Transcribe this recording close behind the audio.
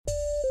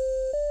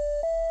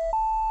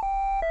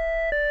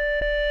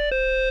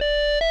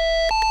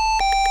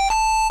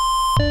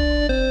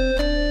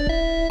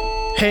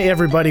Hey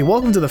everybody,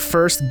 welcome to the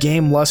first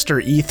Game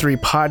Luster E3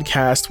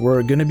 podcast.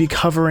 We're going to be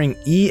covering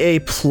EA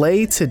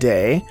Play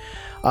today.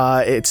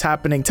 It's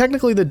happening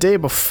technically the day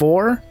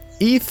before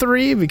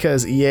E3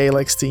 because EA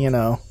likes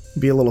to,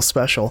 be a little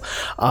special.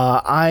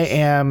 I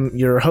am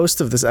your host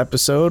of this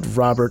episode,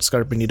 Robert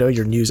Scarpanito,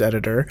 your news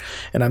editor,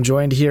 and I'm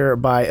joined here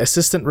by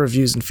assistant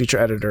reviews and feature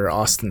editor,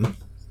 Austin.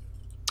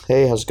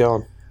 Hey, how's it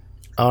going?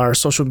 Our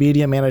social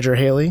media manager,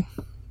 Haley.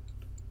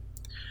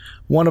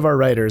 One of our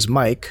writers,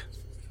 Mike.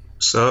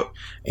 What's up?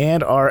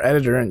 And our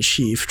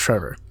editor-in-chief,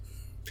 Trevor.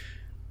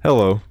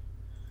 Hello.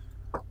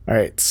 All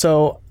right,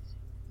 so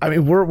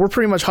we're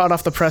pretty much hot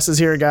off the presses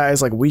here,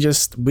 guys. Like we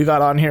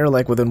got on here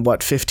like within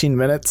 15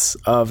 minutes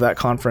of that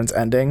conference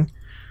ending.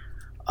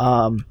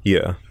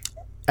 Yeah.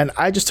 And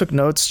I just took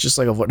notes just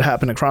like of what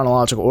happened in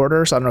chronological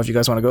order. So I don't know if you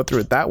guys want to go through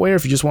it that way or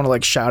if you just want to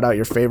like shout out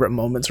your favorite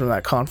moments from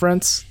that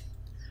conference.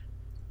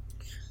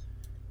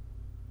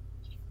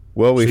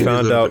 Well, we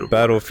found out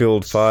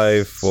Battlefield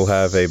 5 will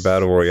have a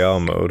Battle Royale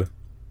mode.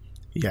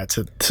 Yeah,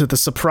 to the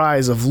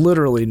surprise of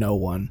literally no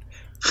one.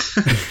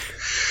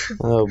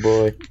 Oh,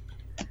 boy.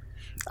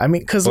 I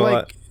mean, because,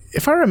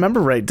 if I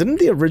remember right, didn't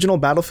the original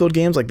Battlefield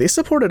games, they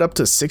supported up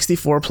to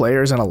 64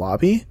 players in a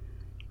lobby,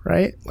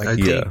 right?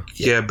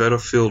 Yeah,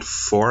 Battlefield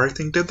 4, I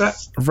think, did that.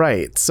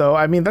 Right. So,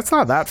 that's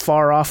not that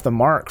far off the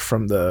mark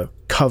from the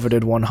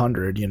coveted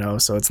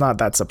 100, so it's not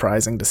that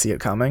surprising to see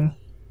it coming.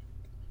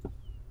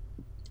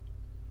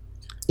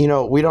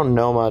 We don't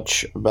know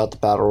much about the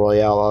Battle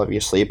Royale,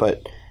 obviously,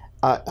 but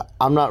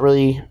I'm not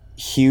really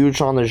huge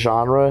on the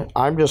genre.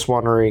 I'm just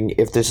wondering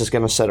if this is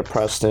going to set a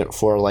precedent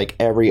for,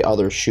 every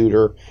other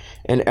shooter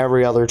and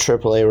every other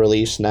AAA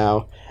release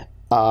now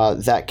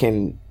that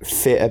can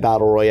fit a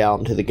Battle Royale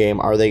into the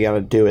game. Are they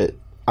going to do it?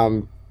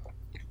 I'm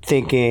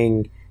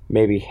thinking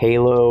maybe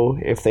Halo,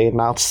 if they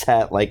announce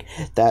that,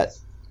 that.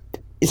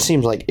 It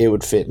seems like it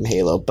would fit in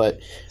Halo, but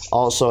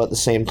also at the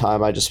same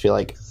time, I just feel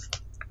like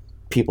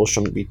people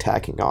shouldn't be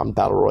tacking on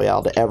Battle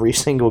Royale to every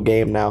single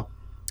game now.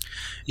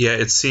 Yeah,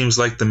 it seems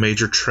like the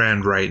major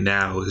trend right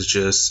now is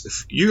just,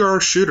 if you are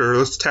a shooter,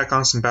 let's tack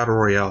on some Battle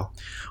Royale.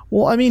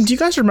 Well, do you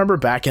guys remember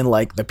back in the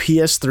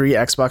PS3,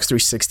 Xbox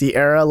 360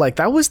 era?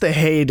 That was the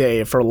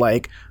heyday for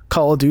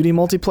Call of Duty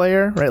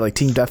multiplayer, right?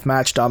 Team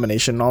deathmatch,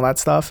 domination, and all that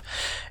stuff.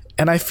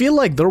 And I feel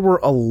like there were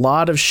a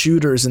lot of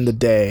shooters in the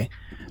day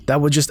that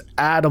would just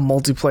add a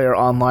multiplayer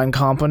online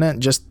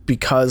component just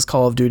because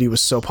Call of Duty was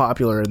so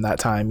popular in that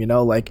time,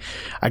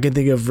 I can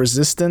think of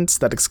Resistance,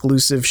 that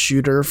exclusive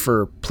shooter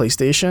for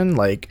PlayStation,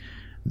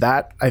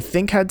 that I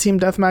think had team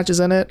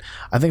deathmatches in it.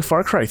 I think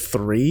Far Cry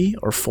 3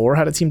 or 4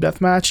 had a team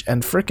deathmatch,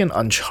 and frickin'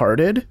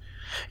 Uncharted,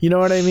 you know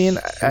what I mean?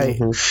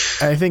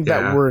 I think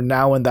that we're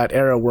now in that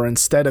era where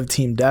instead of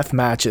team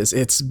deathmatches,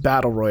 it's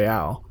Battle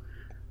Royale.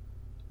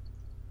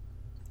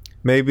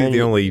 Maybe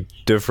the only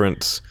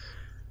difference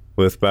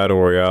with Battle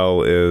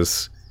Royale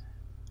is,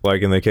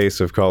 in the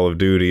case of Call of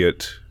Duty,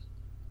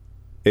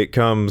 it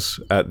comes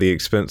at the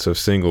expense of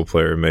single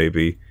player,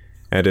 maybe,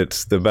 and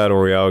the Battle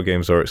Royale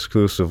games are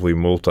exclusively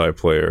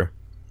multiplayer,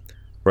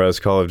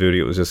 whereas Call of Duty,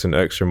 it was just an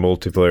extra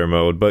multiplayer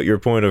mode. But your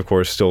point, of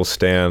course, still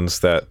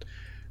stands that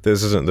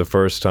this isn't the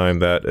first time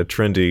that a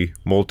trendy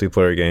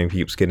multiplayer game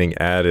keeps getting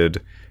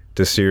added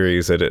to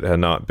series that it had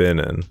not been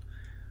in.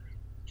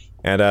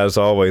 And as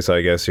always,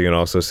 I guess you can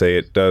also say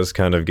it does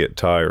kind of get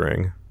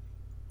tiring.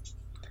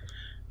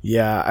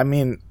 Yeah,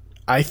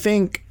 I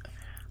think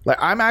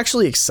I'm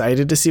actually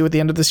excited to see what the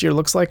end of this year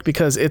looks like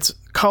because it's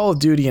Call of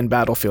Duty and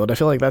Battlefield. I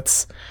feel like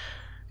that's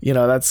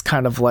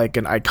kind of like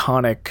an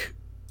iconic,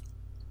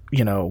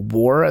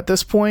 war at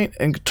this point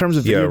in terms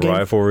of video game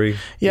rivalry.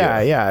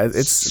 Yeah,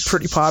 it's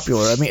pretty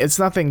popular. It's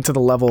nothing to the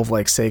level of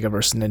Sega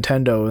versus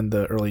Nintendo in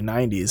the early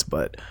 90s,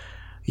 but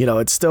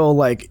it's still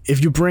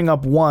if you bring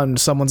up one,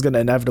 someone's going to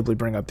inevitably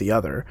bring up the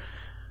other.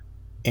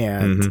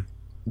 And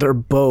they're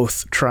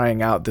both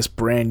trying out this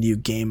brand new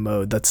game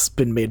mode that's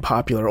been made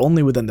popular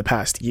only within the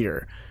past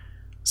year.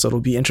 So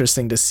it'll be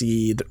interesting to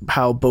see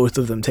how both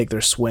of them take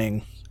their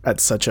swing at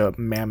such a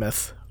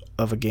mammoth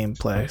of a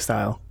gameplay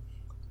style.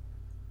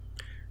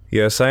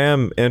 Yes, I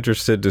am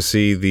interested to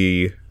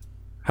see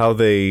how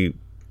they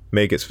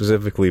make it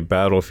specifically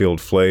Battlefield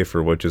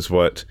flavor, which is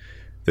what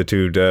the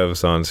two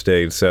devs on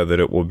stage said, that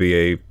it'll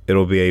be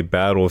a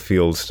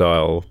Battlefield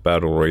style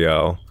Battle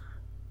Royale.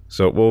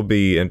 So it will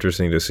be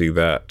interesting to see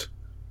that.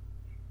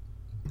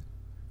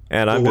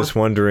 And I'm just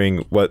wondering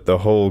what the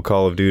whole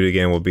Call of Duty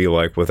game will be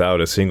like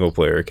without a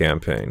single-player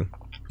campaign.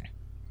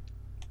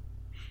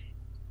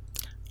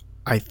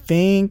 I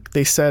think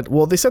they said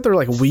they're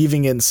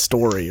weaving in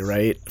story,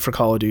 right? For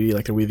Call of Duty,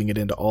 they're weaving it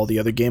into all the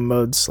other game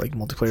modes.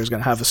 Multiplayer is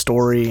going to have a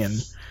story,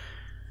 and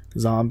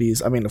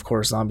zombies. Of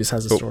course, zombies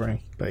has a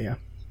story, but yeah.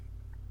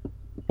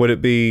 Would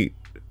it be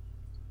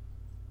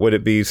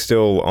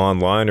still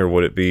online, or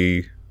would it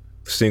be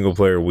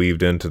single-player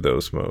weaved into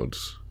those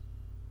modes?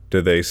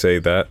 Did they say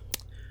that?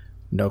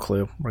 No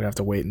clue. We're gonna have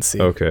to wait and see.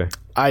 Okay.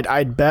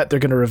 I'd bet they're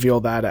gonna reveal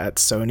that at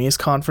Sony's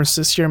conference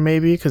this year,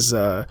 maybe, because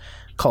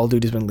Call of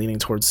Duty's been leaning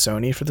towards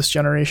Sony for this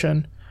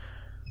generation.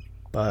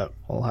 But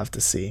we'll have to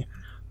see.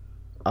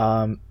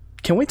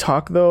 Can we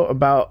talk though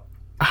about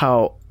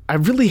how I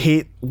really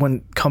hate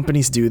when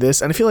companies do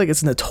this, and I feel like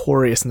it's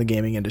notorious in the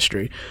gaming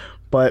industry,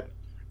 but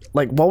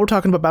like while we're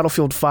talking about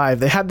Battlefield 5,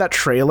 they had that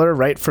trailer,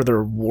 right, for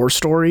their War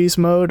Stories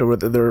mode, or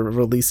they're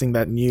releasing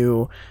that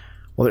new,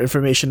 well, the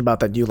information about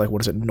that new, like,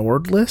 what is it,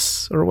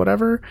 Nordless or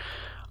whatever,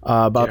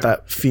 about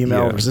that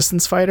female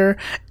resistance fighter.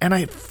 And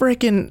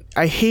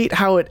I hate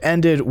how it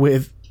ended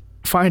with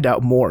find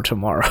out more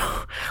tomorrow.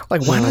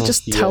 Like, why not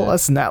just tell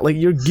us now? Like,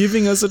 you're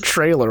giving us a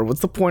trailer.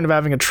 What's the point of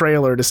having a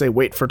trailer to say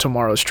wait for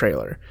tomorrow's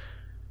trailer?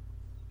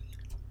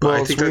 Well, I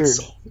it's think weird. that's.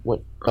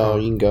 You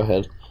can go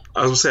ahead.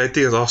 I was gonna say, I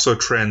think it's also a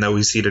trend that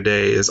we see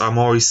today. Is I'm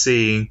always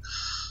seeing,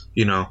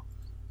 a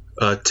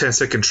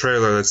 10-second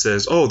trailer that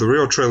says, "Oh, the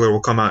real trailer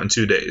will come out in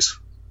 2 days."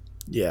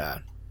 Yeah,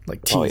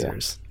 like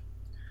teasers.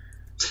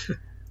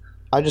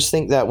 I just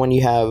think that when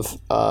you have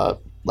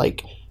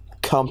like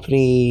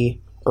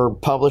company or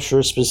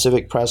publisher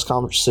specific press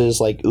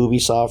conferences like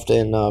Ubisoft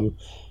and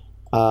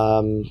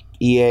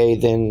EA,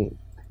 then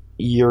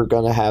you're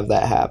gonna have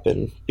that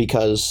happen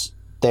because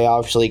they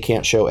obviously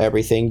can't show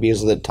everything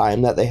because of the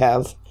time that they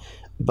have,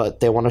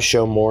 but they want to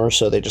show more,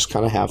 so they just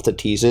kind of have to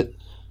tease it.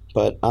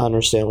 But I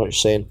understand what you're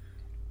saying.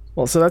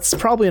 Well, so that's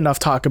probably enough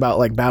talk about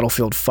like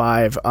Battlefield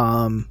 5.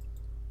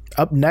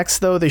 Up next,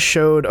 though, they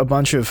showed a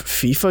bunch of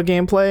FIFA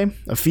gameplay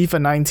of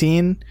FIFA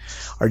 19.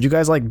 Are you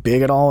guys like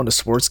big at all into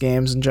sports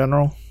games in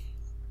general?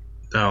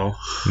 No.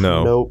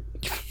 Nope.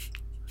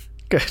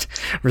 Good.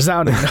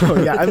 Resounding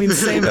no. Yeah, I mean,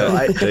 same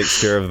though.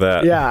 Takes care of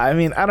that. Yeah, I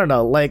mean, I don't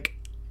know. Like,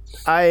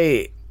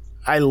 I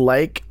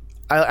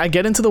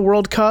get into the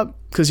World Cup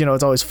because,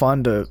 it's always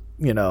fun to,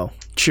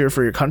 cheer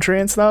for your country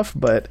and stuff.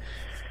 But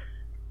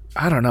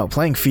I don't know.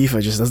 Playing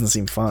FIFA just doesn't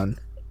seem fun.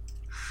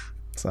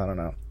 So I don't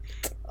know.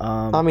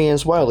 I mean,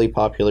 it's wildly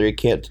popular. You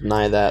can't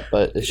deny that,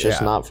 but it's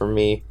just not for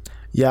me.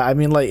 Yeah, I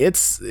mean, like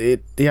a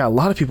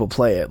lot of people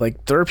play it.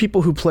 Like, there are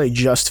people who play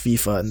just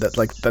FIFA, and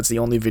that's the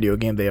only video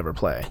game they ever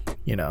play.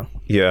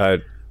 Yeah,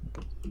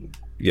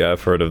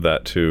 I've heard of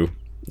that too.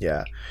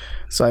 Yeah.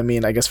 So, I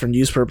mean, I guess for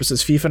news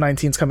purposes, FIFA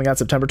 19 is coming out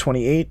September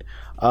 28.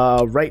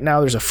 Right now,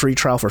 there's a free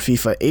trial for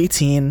FIFA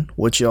 18,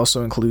 which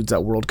also includes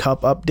that World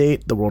Cup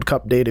update, the World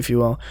Cup date, if you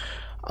will.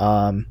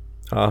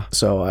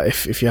 So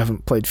if you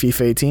haven't played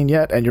FIFA 18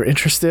 yet and you're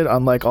interested,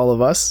 unlike all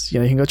of us, you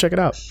can go check it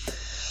out.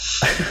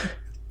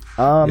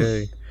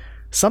 Yay.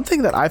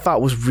 Something that I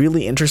thought was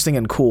really interesting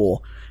and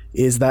cool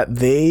is that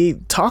they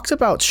talked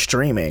about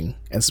streaming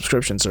and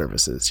subscription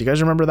services. You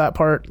guys remember that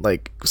part?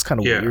 Like, it was kind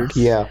of weird.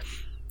 Yeah.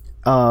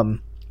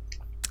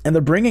 And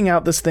they're bringing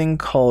out this thing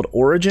called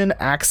Origin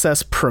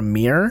Access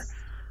Premier,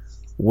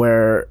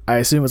 where I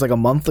assume it's like a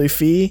monthly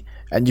fee,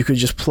 and you could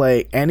just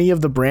play any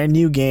of the brand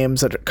new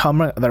games that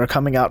are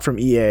coming out from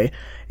EA,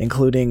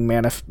 including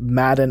Madden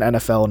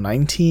NFL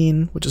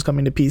 19, which is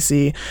coming to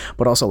PC,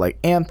 but also like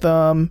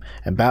Anthem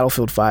and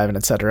Battlefield 5 and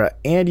etc.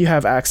 And you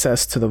have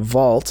access to the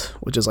Vault,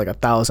 which is like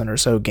 1,000 or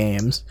so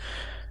games,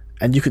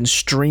 and you can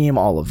stream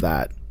all of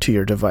that to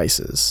your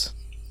devices.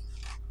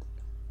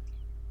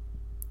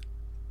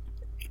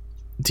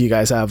 Do you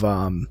guys have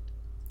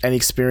any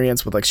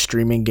experience with like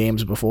streaming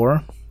games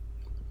before?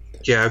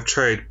 Yeah, I've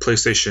tried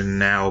PlayStation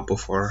Now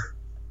before.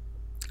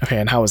 Okay,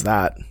 and how was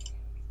that?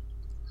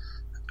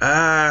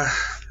 I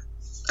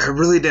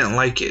really didn't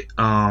like it.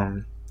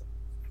 I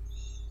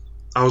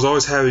was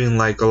always having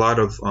like a lot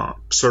of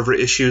server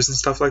issues and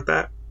stuff like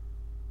that.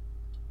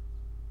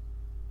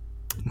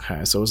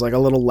 Okay, so it was like a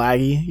little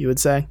laggy, you would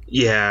say?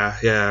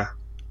 Yeah.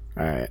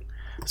 All right.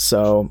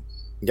 So,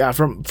 yeah,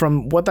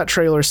 from what that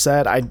trailer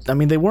said, I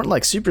mean, they weren't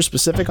like super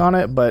specific on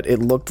it, but it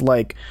looked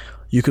like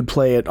you could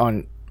play it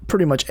on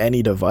pretty much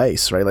any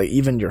device, right? Like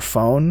even your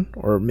phone,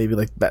 or maybe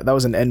like that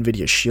was an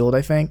NVIDIA Shield,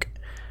 I think.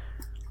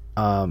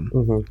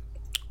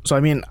 So I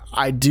mean,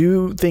 I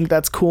do think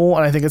that's cool,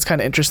 and I think it's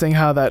kind of interesting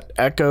how that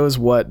echoes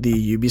what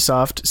the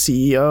Ubisoft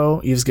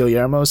CEO Yves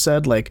Guillermo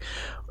said like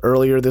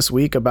earlier this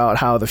week about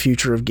how the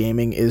future of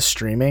gaming is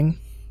streaming.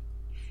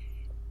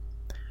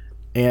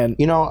 And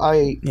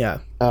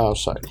oh,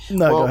 sorry.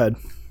 No, go ahead.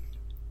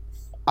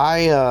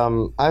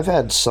 I've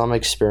had some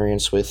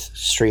experience with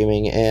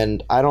streaming,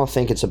 and I don't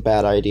think it's a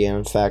bad idea.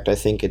 In fact, I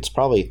think it's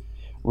probably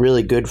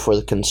really good for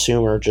the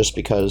consumer, just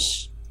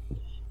because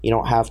you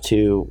don't have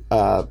to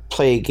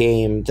play a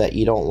game that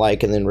you don't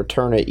like and then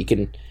return it. You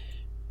can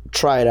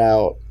try it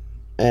out,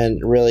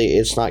 and really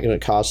it's not going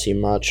to cost you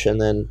much, and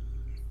then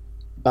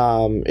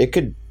it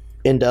could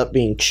end up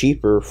being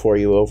cheaper for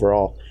you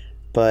overall.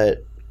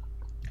 But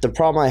the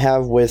problem I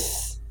have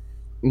with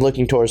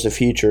looking towards the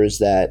future is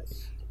that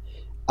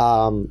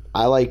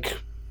I like,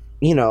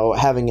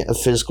 having a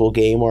physical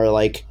game, or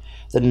like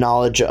the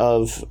knowledge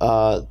of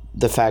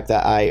the fact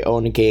that I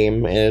own a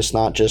game, and it's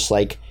not just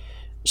like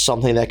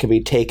something that can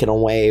be taken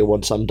away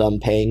once I'm done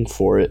paying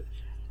for it.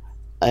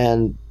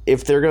 And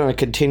if they're going to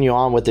continue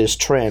on with this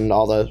trend,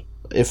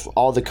 if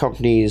all the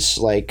companies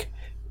like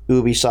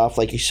Ubisoft,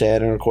 like you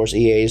said, and of course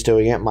EA is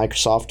doing it,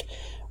 Microsoft,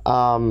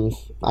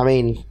 I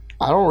mean,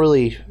 I don't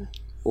really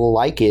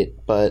like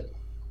it, but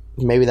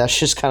maybe that's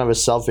just kind of a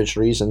selfish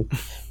reason.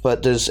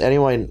 But does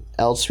anyone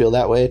else feel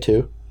that way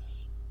too?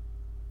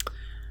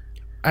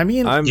 I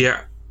mean,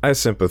 Yeah. I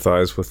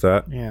sympathize with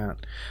that. yeah,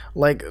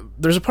 like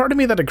there's a part of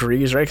me that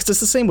agrees, right? Because it's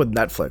the same with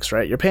Netflix,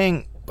 right? You're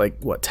paying like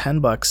what,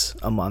 $10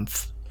 a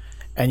month,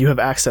 and you have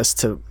access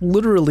to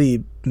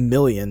literally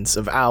millions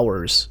of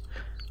hours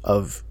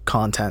of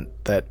content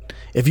that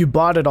if you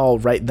bought it all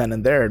right then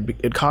and there,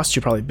 it costs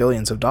you probably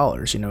billions of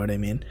dollars. You know what I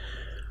mean?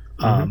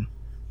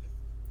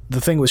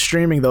 The thing with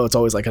streaming, though, it's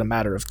always like a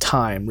matter of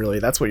time, really.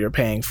 That's what you're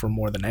paying for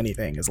more than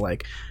anything, is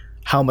like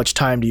how much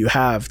time do you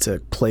have to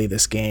play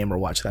this game or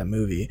watch that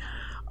movie.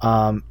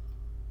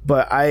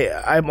 But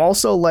I'm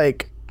also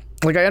like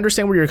I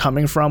understand where you're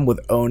coming from with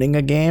owning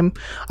a game.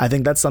 I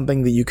think that's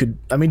something that you could,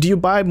 I mean, do you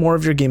buy more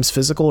of your games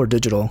physical or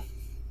digital?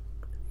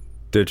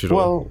 Digital.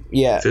 Well,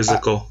 yeah,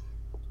 Physical.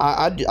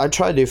 I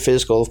try to do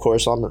physical, of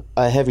course. I'm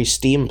a heavy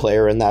Steam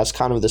player, and that's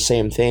kind of the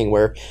same thing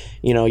where,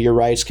 your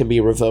rights can be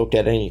revoked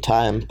at any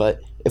time.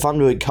 But if I'm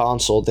doing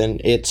console, then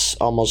it's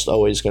almost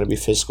always going to be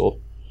physical.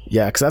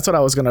 Yeah, because that's what I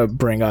was going to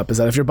bring up, is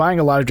that if you're buying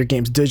a lot of your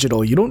games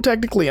digital, you don't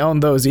technically own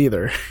those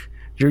either.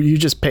 You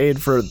just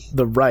paid for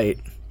the right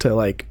to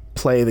like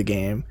play the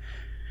game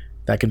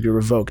that can be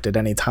revoked at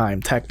any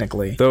time,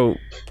 technically. Though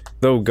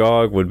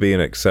GOG would be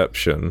an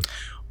exception.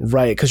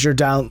 Right, because you're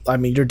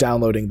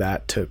downloading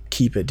that to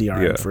keep it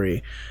DRM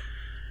free.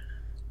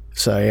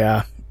 So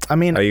yeah, I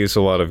mean, I use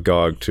a lot of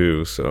GOG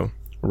too, so.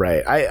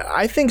 Right.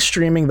 I think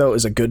streaming, though,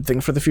 is a good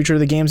thing for the future of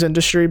the games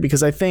industry,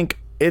 because I think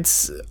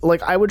it's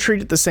like I would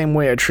treat it the same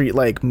way I treat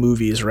like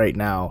movies right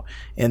now,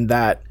 in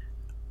that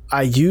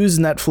I use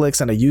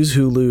Netflix and I use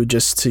Hulu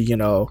just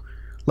to,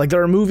 like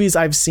there are movies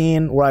I've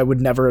seen where I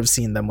would never have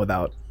seen them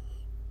without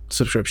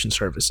subscription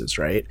services,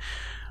 right?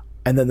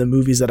 And then the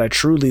movies that I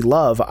truly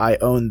love, I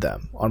own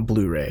them on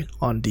Blu-ray,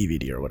 on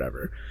DVD or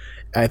whatever.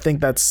 And I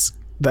think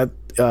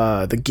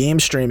the game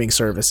streaming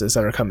services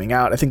that are coming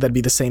out, I think that'd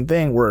be the same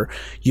thing, where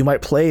you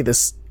might play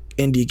this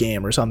indie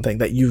game or something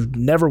that you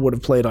never would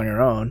have played on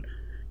your own.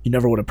 You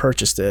never would have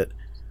purchased it.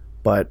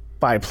 But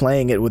by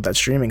playing it with that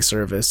streaming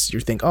service, you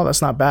think, oh,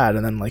 that's not bad.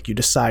 And then like you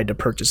decide to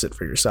purchase it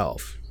for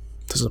yourself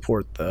to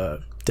support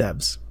the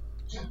devs.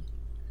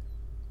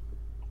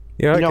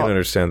 Yeah, I can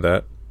understand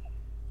that.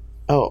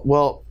 Oh,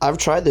 well, I've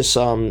tried this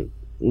now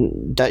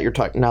that you're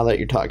talking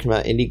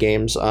about indie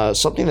games.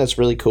 Something that's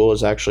really cool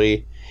is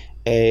actually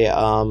a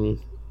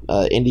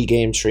indie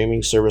game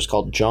streaming service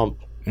called Jump.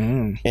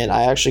 And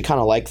I actually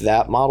kind of like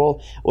that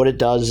model. What it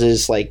does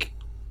is like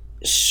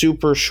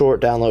super short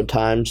download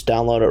times,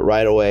 download it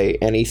right away,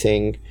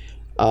 anything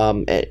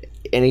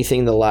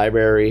in the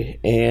library,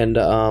 and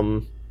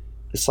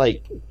it's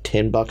like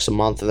 $10 a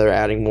month, and they're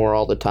adding more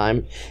all the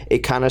time. It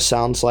kind of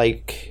sounds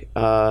like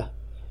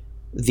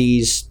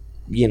these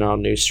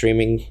new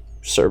streaming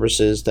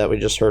services that we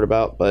just heard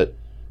about, but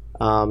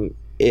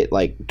it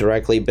like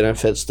directly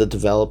benefits the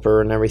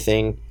developer and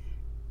everything.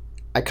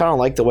 I kind of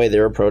like the way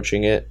they're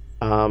approaching it.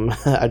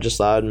 I just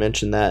thought I'd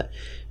mention that.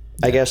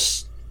 Yeah. I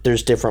guess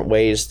there's different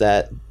ways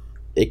that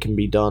it can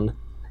be done.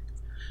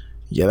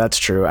 Yeah, that's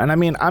true. And I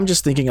mean, I'm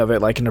just thinking of it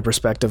like in a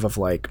perspective of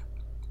like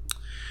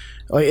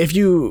if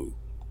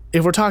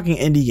we're talking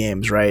indie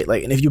games, right?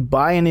 Like, and if you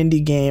buy an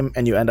indie game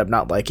and you end up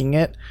not liking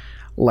it,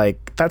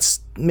 like that's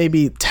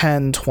maybe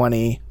 10,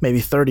 20, maybe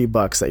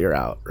 $30 that you're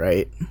out,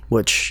 right?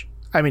 Which,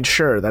 I mean,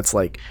 sure, that's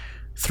like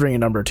 3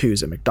 number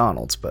 2s at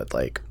McDonald's, but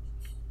like,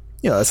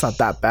 that's not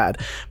that bad.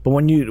 But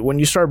when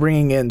you start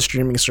bringing in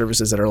streaming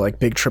services that are like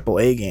big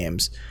AAA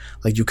games,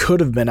 like you could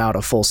have been out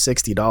a full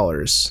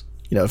 $60,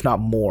 if not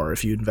more,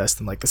 if you invest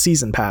in like the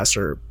season pass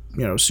or,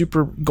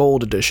 super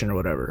gold edition or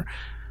whatever.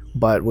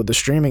 But with the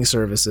streaming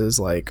services,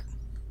 like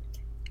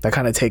that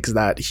kind of takes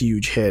that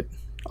huge hit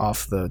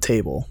off the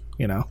table,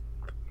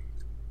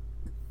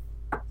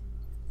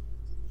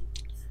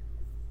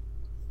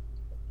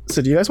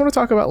 So do you guys want to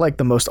talk about like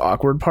the most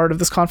awkward part of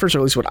this conference, or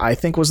at least what I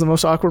think was the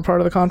most awkward part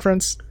of the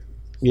conference?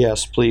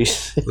 Yes,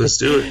 please. Let's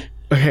do it.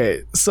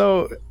 Okay,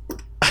 so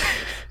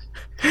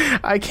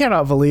I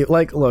cannot believe,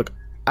 like, look,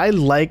 I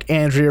like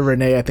Andrea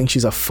Renee. I think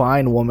she's a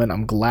fine woman.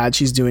 I'm glad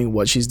she's doing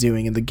what she's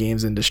doing in the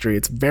games industry.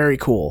 It's very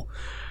cool.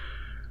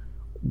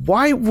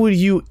 Why would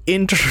you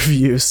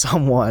interview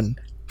someone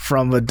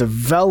from a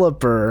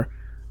developer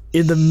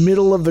in the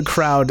middle of the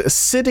crowd,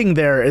 sitting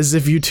there as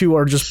if you two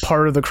are just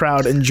part of the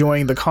crowd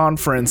enjoying the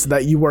conference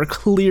that you are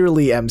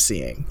clearly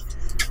emceeing?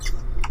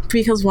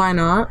 Because why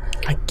not?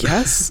 I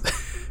guess.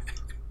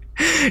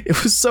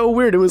 It was so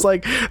weird. It was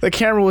like the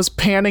camera was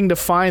panning to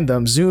find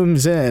them,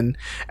 zooms in,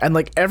 and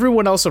like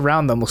everyone else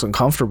around them looks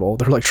uncomfortable.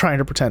 They're like trying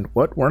to pretend,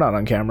 what? We're not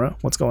on camera.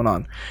 What's going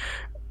on?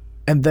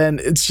 And then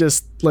it's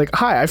just like,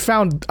 hi,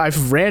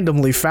 I've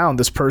randomly found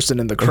this person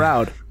in the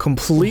crowd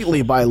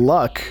completely by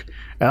luck,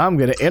 and I'm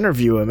going to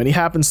interview him. And he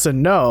happens to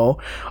know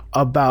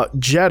about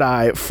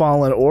Jedi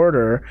Fallen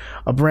Order,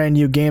 a brand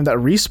new game that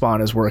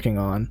Respawn is working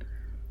on.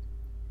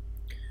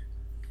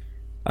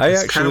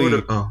 I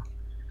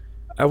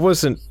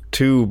wasn't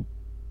too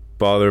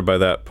bothered by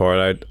that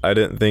part. I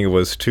didn't think it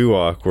was too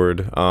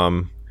awkward.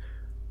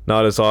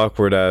 Not as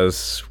awkward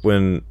as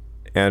when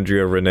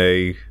Andrea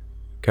Renee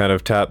kind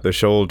of tapped the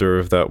shoulder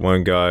of that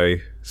one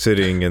guy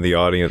sitting in the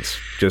audience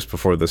just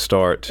before the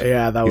start.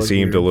 Yeah, that was He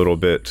seemed weird. a little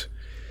bit...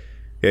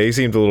 Yeah, he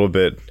seemed a little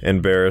bit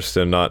embarrassed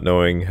and not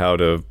knowing how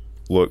to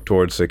look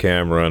towards the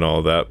camera and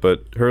all that.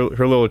 But her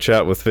little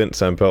chat with Vince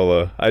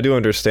Zampella, I do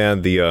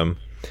understand the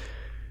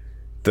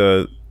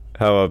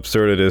how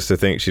absurd it is to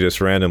think she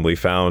just randomly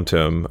found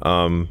him.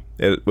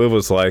 It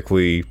was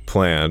likely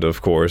planned,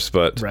 of course,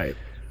 but Right.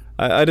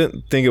 I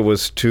didn't think it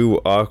was too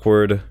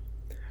awkward.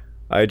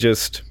 I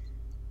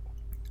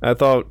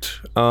thought,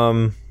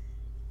 all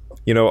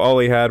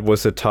he had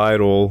was a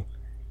title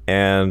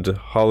and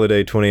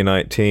Holiday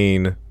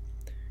 2019.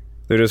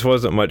 There just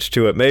wasn't much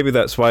to it. Maybe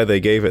that's why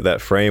they gave it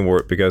that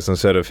framework, because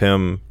instead of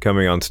him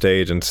coming on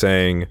stage and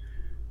saying,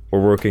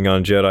 we're working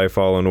on Jedi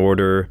Fallen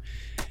Order,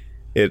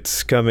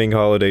 it's coming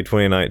Holiday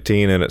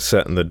 2019 and it's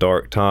set in the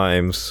dark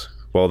times.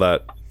 Well,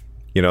 that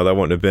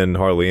wouldn't have been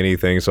hardly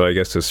anything, so I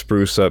guess to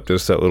spruce up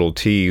just that little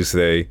tease,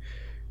 they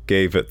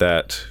gave it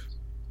that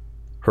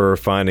her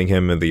finding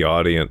him in the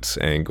audience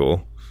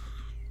angle.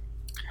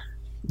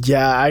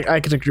 Yeah, I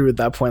could agree with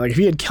that point. Like, if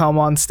he had come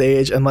on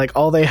stage and, like,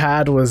 all they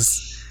had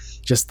was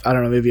just, I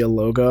don't know, maybe a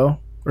logo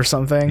or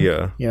something.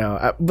 Yeah.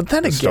 But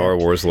then again... Star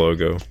Wars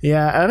logo.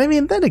 Yeah, and I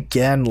mean, then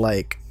again,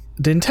 like,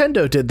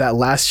 Nintendo did that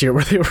last year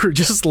where they were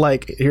just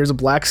like, here's a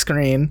black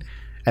screen,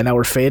 and now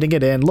we're fading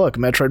it in. Look,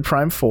 Metroid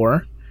Prime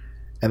 4,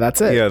 and that's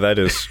it. Yeah, that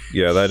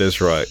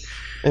is right.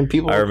 And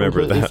people I are remember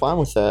completely that. fine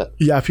with that.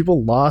 Yeah,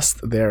 people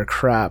lost their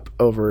crap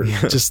over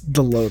just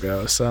the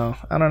logo, so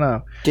I don't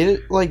know. Did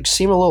it like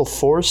seem a little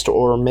forced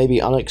or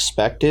maybe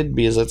unexpected?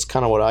 Because that's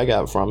kind of what I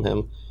got from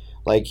him.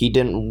 Like, he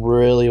didn't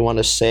really want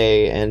to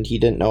say, and he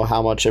didn't know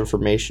how much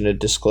information to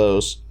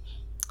disclose.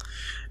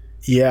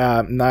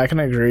 Yeah, no, I can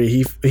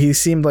agree. He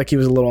seemed like he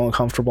was a little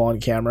uncomfortable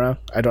on camera.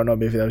 I don't know,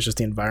 maybe that was just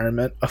the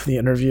environment of the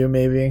interview,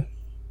 maybe.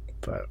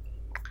 But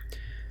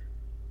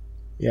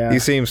yeah, He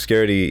seems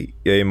scared he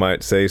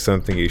might say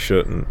something he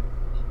shouldn't.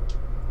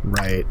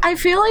 right. I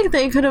feel like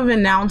they could have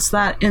announced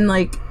that in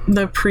like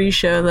the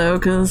pre-show though,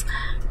 because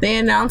they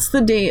announced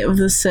the date of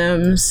The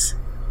Sims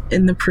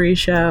in the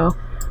pre-show.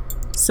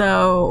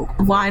 So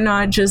why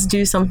not just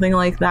do something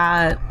like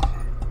that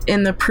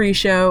in the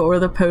pre-show or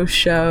the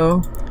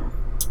post-show?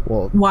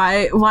 Well,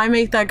 Why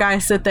make that guy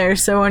sit there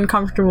so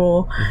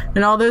uncomfortable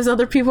and all those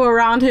other people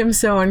around him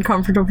so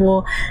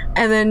uncomfortable,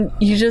 and then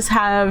you just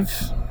have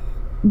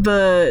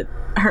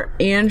her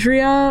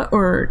Andrea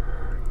or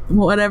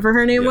whatever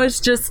her name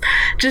was just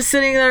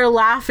sitting there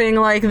laughing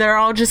like they're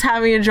all just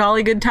having a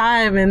jolly good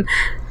time, and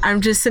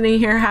I'm just sitting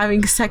here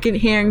having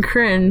secondhand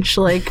cringe,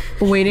 like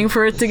waiting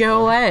for it to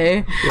go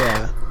away.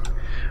 yeah.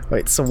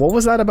 Wait, so what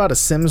was that about a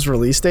Sims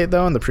release date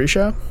though in the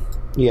pre-show?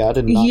 Yeah, I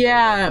did not.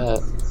 Yeah. know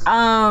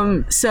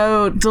that.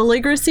 So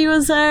Deligracy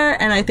was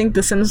there, and I think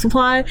the Sim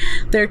Supply.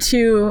 They're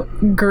two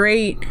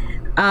great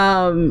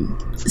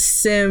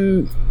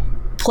sim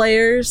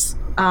players.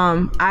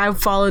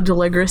 I've followed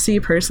Deligracy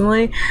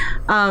personally,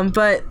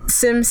 but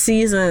Sim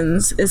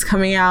Seasons is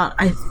coming out,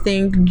 I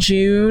think,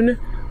 June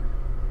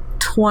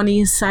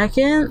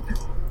 22nd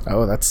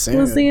Oh, that's soon.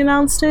 was the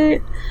announced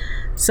date.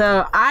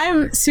 So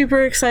I'm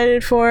super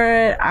excited for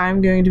it.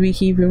 I'm going to be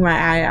keeping my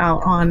eye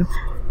out on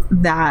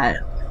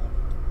that.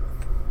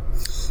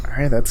 All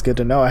right, that's good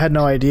to know. I had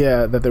no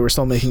idea that they were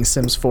still making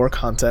Sims 4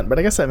 content, but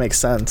I guess that makes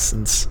sense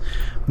since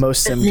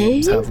most Sim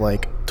games have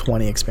like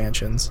 20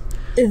 expansions.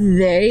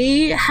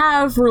 They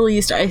have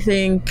released, I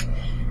think,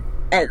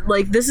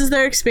 this is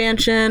their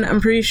expansion. I'm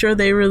pretty sure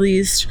they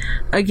released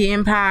a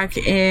game pack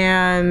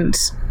and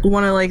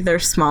one of like their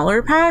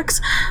smaller packs.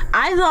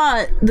 I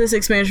thought this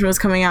expansion was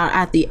coming out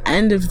at the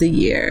end of the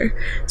year,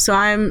 so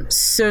I'm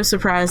so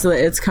surprised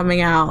that it's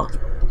coming out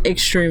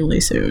extremely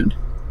soon.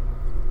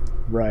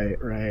 Right.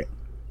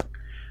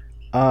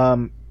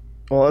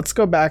 Well, let's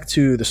go back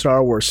to the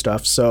Star Wars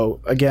stuff.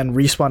 So, again,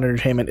 Respawn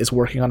Entertainment is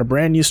working on a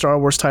brand new Star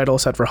Wars title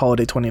set for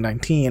Holiday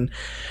 2019.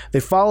 They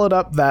followed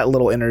up that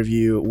little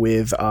interview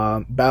with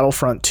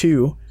Battlefront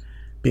 2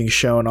 being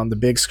shown on the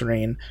big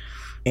screen.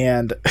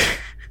 And,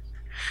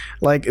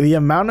 like, the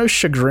amount of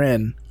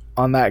chagrin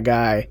on that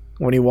guy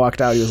when he walked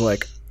out, he was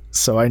like,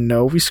 so I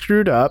know we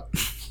screwed up.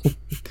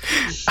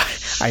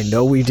 I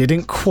know we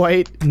didn't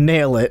quite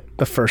nail it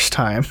the first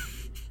time.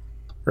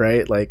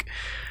 Right? Like...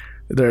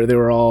 They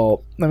were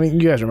all. I mean,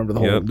 you guys remember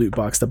the whole loot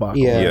box debacle.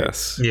 Yeah. Right?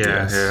 Yes.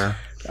 Yeah.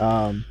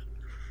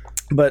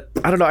 But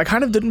I don't know. I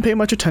kind of didn't pay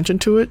much attention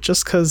to it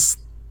just because.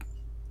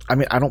 I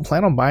mean, I don't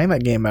plan on buying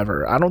that game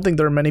ever. I don't think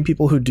there are many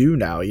people who do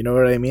now. You know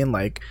what I mean?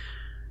 Like,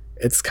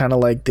 it's kind of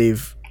like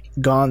they've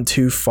gone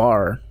too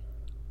far.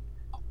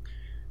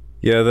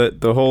 Yeah,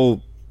 the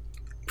whole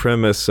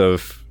premise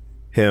of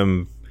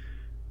him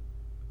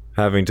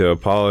having to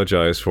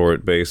apologize for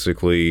it,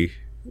 basically,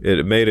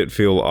 it made it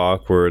feel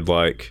awkward.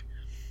 Like,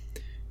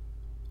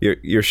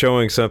 you're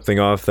showing something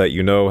off that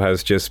you know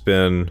has just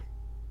been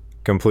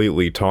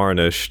completely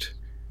tarnished,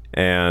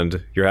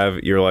 and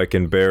you're like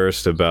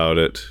embarrassed about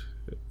it,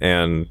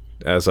 and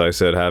as I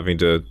said, having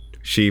to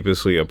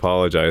sheepishly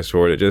apologize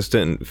for it. It just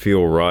didn't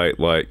feel right.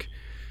 Like,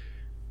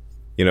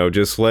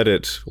 just let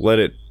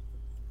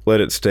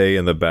it stay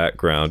in the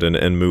background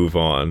and move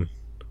on.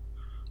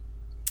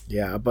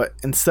 Yeah, but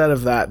instead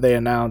of that, they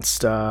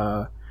announced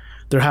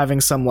they're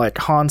having some like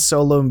Han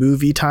Solo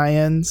movie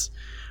tie-ins,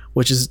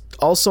 which is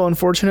also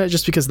unfortunate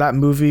just because that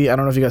movie, I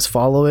don't know if you guys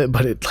follow it,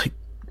 but it like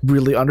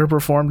really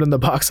underperformed in the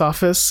box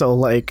office. So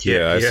like,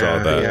 Yeah, I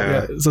saw that.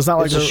 yeah, so it's not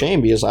like It's a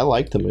shame because I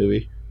like the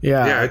movie.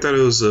 Yeah, I thought it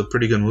was a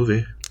pretty good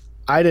movie.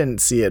 I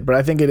didn't see it, but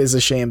I think it is a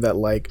shame that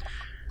like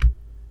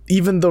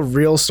even the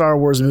real Star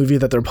Wars movie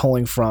that they're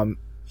pulling from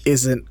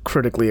isn't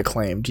critically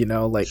acclaimed.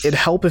 Like it'd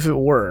help if it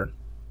were,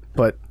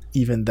 but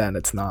even then,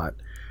 it's not.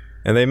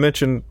 And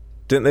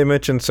didn't they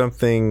mention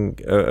something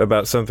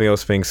about something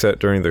else being set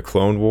during the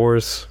Clone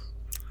Wars?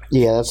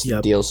 Yeah, that's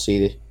Yep. the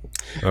DLC.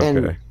 Okay.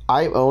 And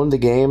I owned the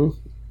game,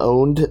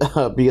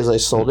 because I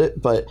sold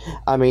it. But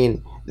I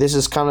mean, this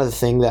is kind of the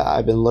thing that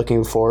I've been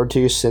looking forward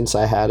to since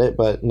I had it.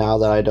 But now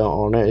that I don't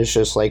own it, it's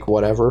just like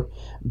whatever.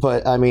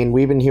 But I mean,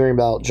 we've been hearing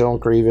about General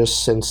Grievous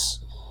since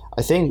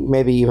I think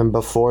maybe even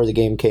before the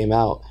game came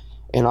out.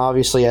 And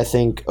obviously, I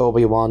think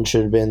Obi-Wan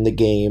should have been the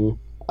game.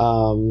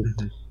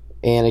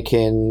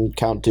 Anakin,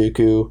 Count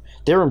Dooku,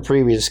 they're in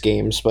previous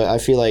games, but I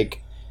feel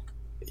like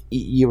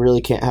you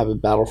really can't have a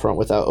Battlefront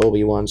without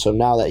Obi-Wan. So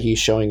now that he's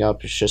showing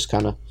up, it's just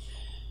kind of,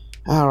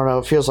 I don't know,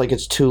 it feels like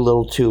it's too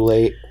little too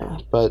late.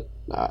 But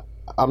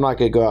I'm not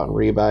going to go out and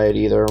rebuy it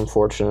either,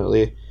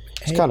 unfortunately.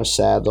 It's kind of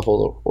sad, the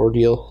whole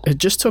ordeal. It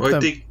just took Well, I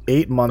them think-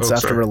 8 months Oh,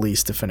 after sorry.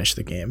 release to finish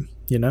the game.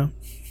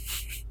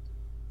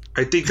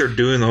 I think they're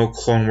doing the whole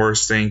Clone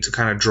Wars thing to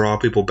kind of draw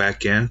people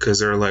back in because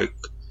they're like,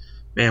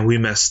 man, we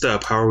messed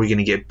up. How are we going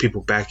to get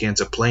people back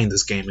into playing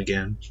this game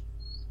again?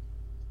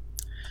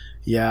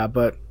 Yeah,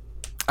 but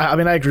I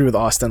mean, I agree with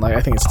Austin. Like,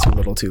 I think it's too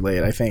little, too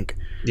late. I think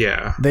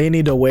Yeah. they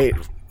need to wait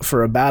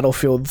for a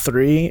Battlefield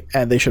 3,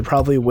 and they should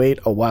probably wait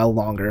a while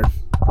longer.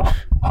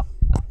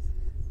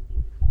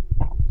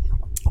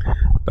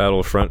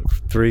 Battlefront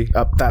 3?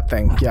 Up that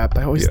thing. Yeah,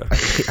 Yeah.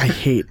 I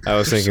hate. I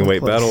was they're thinking, so wait,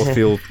 close.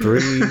 Battlefield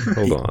 3?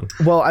 Hold on.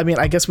 Well, I mean,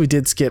 I guess we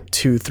did skip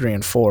 2, 3,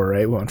 and 4,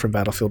 right? We went from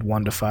Battlefield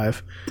 1 to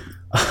 5.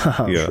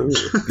 Yeah.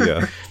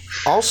 Yeah.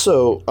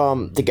 Also,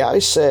 the guy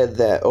said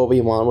that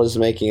Obi-Wan was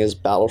making his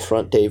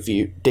Battlefront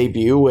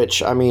debut,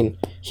 which, I mean,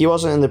 he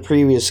wasn't in the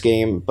previous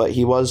game, but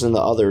he was in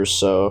the others,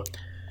 so,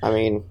 I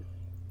mean,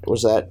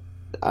 was that...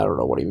 I don't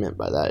know what he meant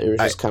by that. It was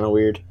just kind of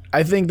weird.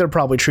 I think they're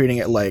probably treating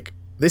it like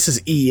this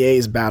is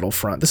EA's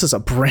Battlefront. This is a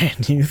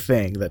brand new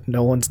thing that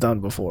no one's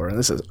done before, and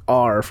this is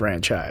our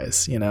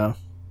franchise, Yeah.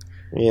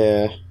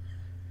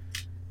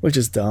 which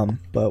is dumb,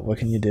 but what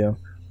can you do?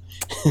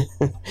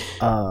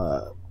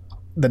 The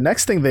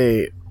next thing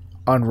they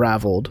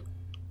unraveled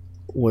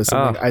was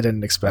something I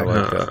didn't expect.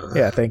 I like that.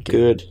 Yeah, thank you.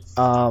 Good.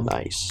 Um,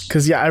 Nice.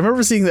 Because I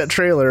remember seeing that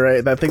trailer,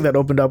 right? That thing that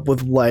opened up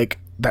with like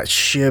that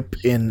ship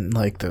in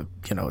like the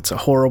it's a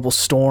horrible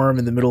storm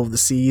in the middle of the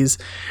seas,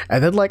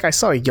 and then like I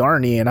saw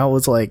Yarny, and I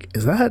was like,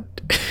 is that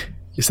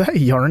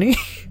Yarny?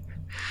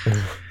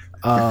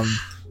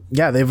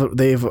 Yeah,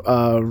 they've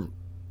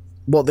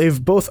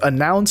both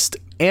announced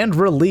and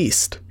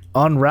released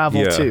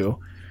Unravel Yeah. 2.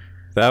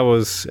 That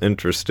was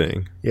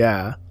interesting.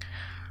 Yeah.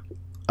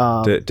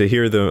 To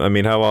hear them, I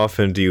mean, how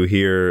often do you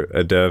hear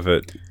a dev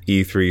at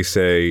E3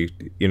 say,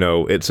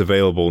 it's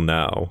available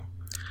now?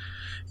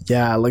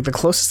 Yeah, like the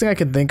closest thing I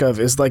can think of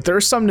is like there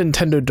are some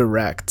Nintendo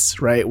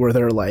Directs, right, where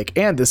they're like,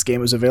 and this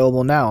game is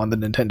available now on the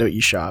Nintendo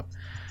eShop.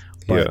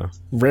 But Yeah.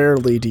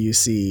 rarely do you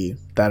see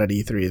that at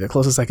E3. The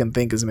closest I can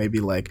think is maybe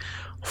like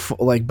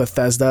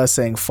Bethesda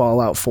saying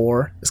Fallout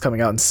 4 is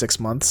coming out in 6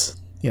 months,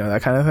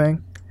 that kind of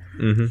thing.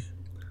 Mm-hmm.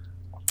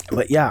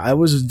 But yeah, I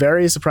was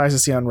very surprised to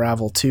see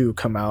Unravel 2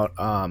 come out.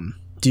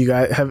 Do you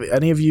guys have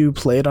any of you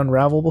played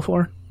Unravel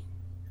before?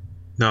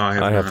 No,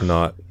 I have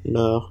not.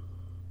 No.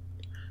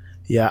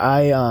 Yeah,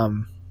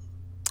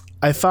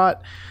 I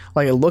thought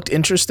like it looked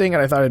interesting,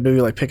 and I thought I'd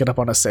maybe like pick it up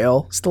on a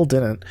sale. Still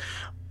didn't.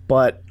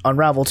 But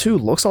Unravel 2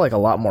 looks like a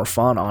lot more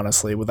fun,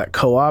 honestly, with that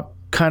co-op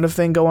kind of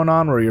thing going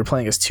on where you're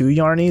playing as two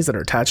Yarnies that are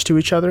attached to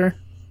each other.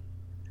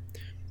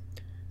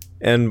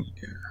 And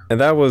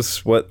that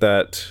was what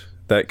that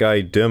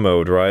guy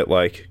demoed, right?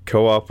 Like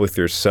co-op with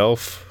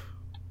yourself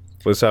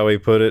was how he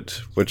put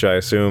it, which I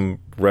assume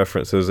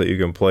references that you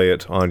can play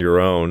it on your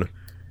own.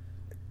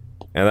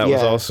 And that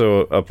was Yeah.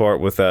 also a part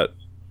with that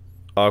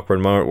awkward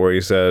moment where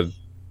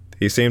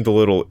he seemed a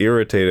little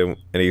irritated,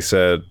 and he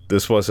said,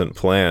 "This wasn't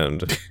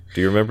planned."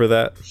 Do you remember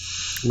that?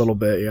 A little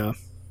bit, yeah.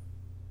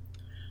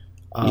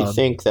 You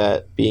think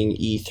that being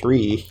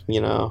E3,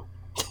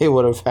 they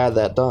would have had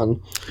that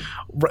done.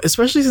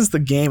 Especially since the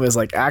game is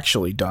like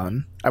actually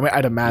done. I mean,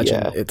 I'd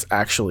imagine Yeah. it's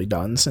actually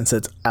done since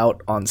it's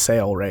out on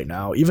sale right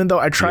now. Even though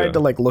I tried Yeah. to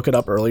like look it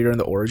up earlier in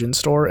the Origin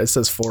store, it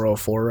says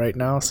 404 right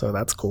now, so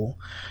that's cool.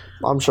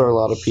 I'm sure a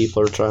lot of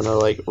people are trying to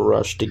like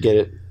rush to get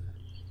it.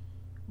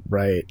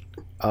 Right.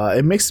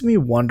 It makes me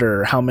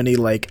wonder how many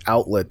like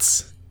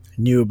outlets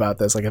knew about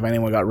this. Like if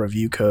anyone got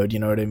review code, you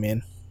know what I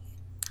mean?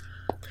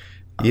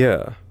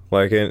 Yeah,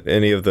 like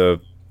any of the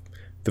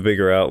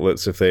bigger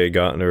outlets, if they had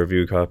gotten a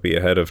review copy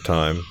ahead of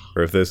time,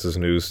 or if this is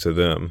news to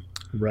them.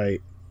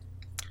 Right.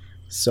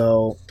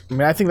 So, I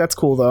mean, I think that's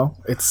cool though.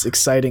 It's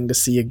exciting to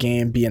see a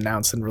game be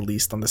announced and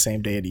released on the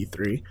same day at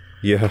E3.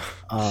 Yeah.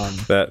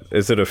 That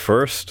is it a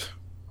first?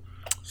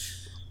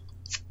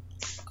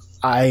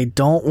 I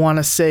don't want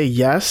to say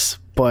yes,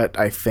 but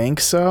I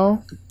think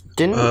so.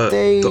 Didn't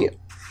they?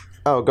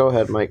 Oh, go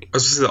ahead, Mike. I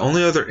was gonna say, the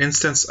only other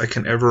instance I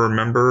can ever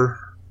remember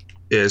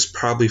is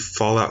probably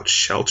Fallout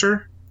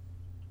Shelter.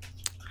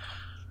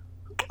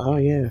 Oh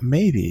yeah.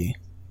 Maybe.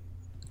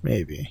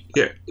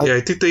 Yeah, I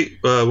think they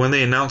when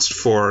they announced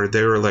 4,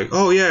 they were like,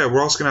 "Oh yeah,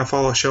 we're also gonna have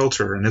Fallout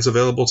Shelter, and it's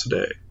available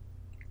today."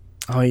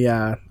 Oh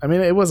yeah. I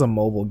mean, it was a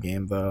mobile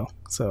game though,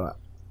 so.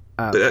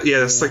 But, yeah,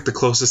 that's like the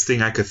closest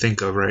thing I could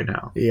think of right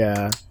now.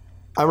 Yeah.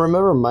 I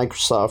remember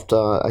Microsoft.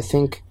 I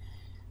think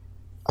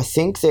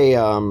they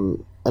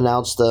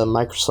announced the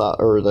Microsoft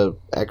or the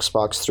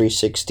Xbox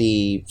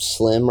 360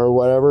 Slim or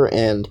whatever,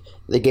 and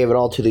they gave it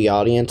all to the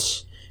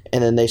audience,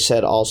 and then they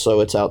said also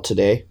it's out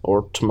today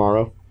or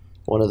tomorrow,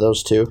 one of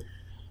those two.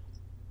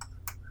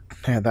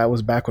 Yeah, that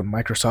was back when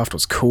Microsoft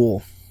was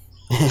cool.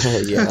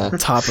 Yeah.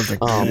 Top of the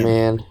game. Oh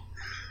man.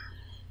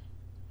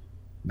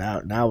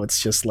 Now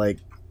it's just like,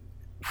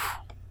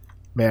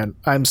 man,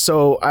 I'm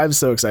so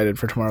excited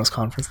for tomorrow's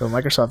conference though.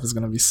 Microsoft is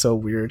gonna be so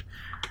weird.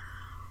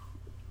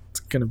 It's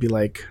gonna be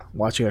like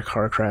watching a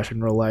car crash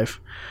in real life.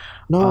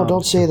 No,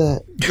 don't say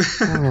that.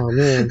 Oh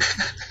man.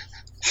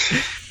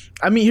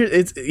 I mean,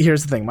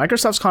 here's the thing.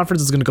 Microsoft's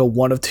conference is going to go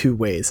one of two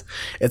ways.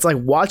 It's like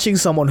watching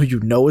someone who you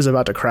know is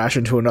about to crash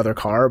into another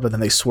car, but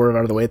then they swerve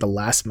out of the way at the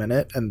last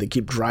minute and they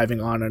keep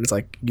driving on, and it's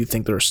like you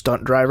think they're a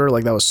stunt driver,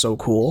 like that was so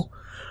cool.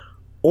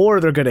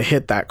 Or they're going to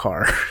hit that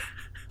car.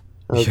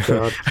 Oh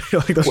god.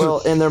 Like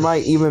well, and there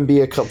might even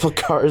be a couple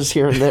cars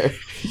here and there.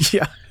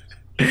 Yeah.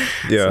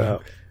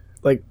 So,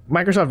 like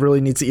Microsoft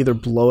really needs to either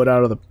blow it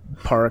out of the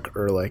park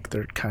or like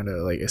they're kind of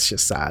like it's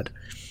just sad.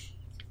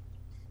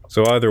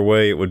 So either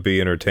way, it would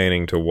be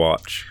entertaining to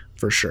watch.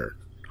 For sure.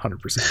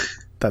 100%.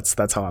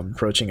 That's how I'm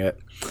approaching it.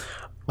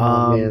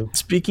 Man.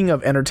 Speaking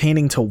of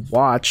entertaining to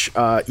watch,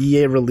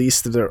 EA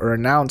released or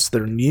announced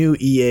their new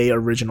EA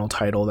original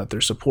title that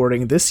they're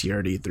supporting this year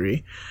at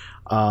E3.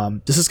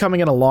 This is coming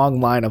in a long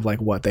line of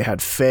like what they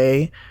had: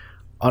 Faye,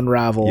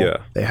 Unravel,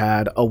 they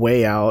had A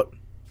Way Out.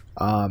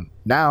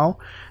 Now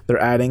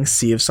they're adding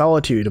Sea of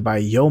Solitude by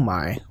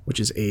Yomai, which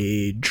is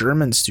a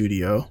German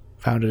studio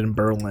founded in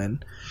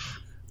Berlin.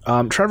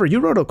 Trevor, you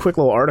wrote a quick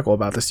little article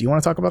about this. Do you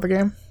want to talk about the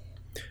game?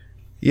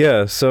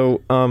 Yeah,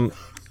 so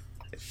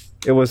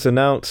it was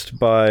announced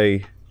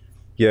by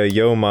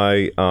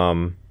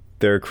Yomai,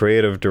 their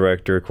creative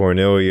director,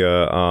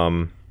 Cornelia.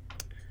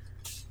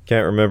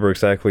 Can't remember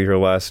exactly her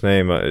last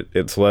name.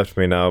 It's left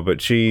me now,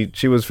 but she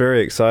was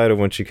very excited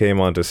when she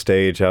came onto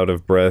stage, out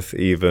of breath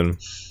even,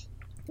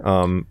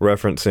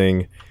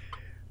 referencing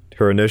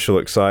her initial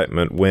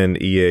excitement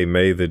when EA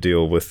made the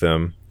deal with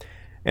them.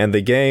 And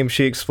the game,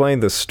 she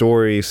explained the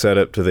story set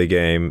up to the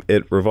game.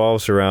 It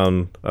revolves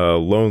around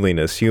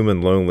loneliness,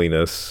 human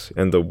loneliness,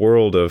 and the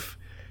world of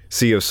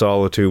Sea of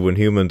Solitude. When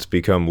humans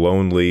become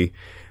lonely,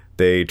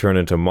 they turn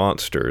into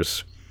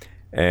monsters.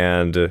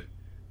 And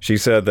she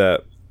said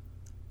that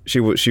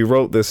she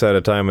wrote this at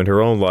a time in her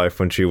own life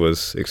when she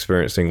was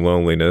experiencing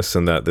loneliness,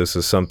 and that this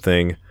is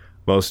something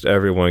most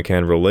everyone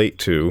can relate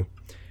to.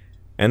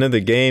 And in the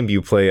game,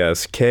 you play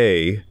as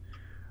Kay,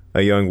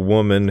 a young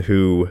woman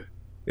who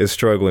is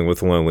struggling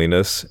with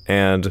loneliness,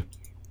 and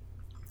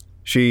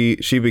she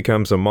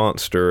becomes a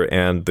monster,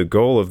 and the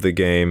goal of the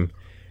game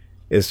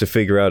is to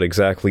figure out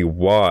exactly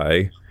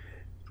why,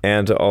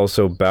 and to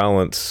also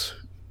balance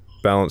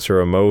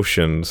her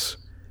emotions,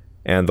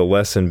 and the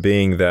lesson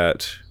being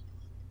that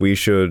we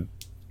should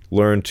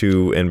learn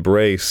to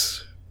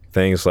embrace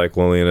things like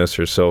loneliness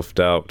or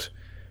self-doubt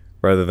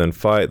rather than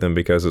fight them,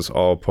 because it's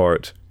all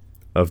part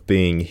of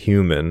being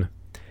human.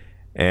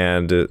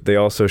 And they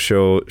also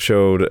showed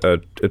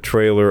a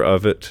trailer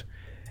of it,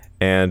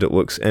 and it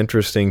looks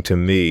interesting to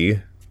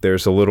me.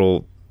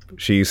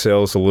 She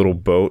sails a little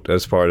boat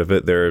as part of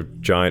it. There are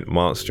giant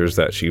monsters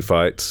that she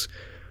fights.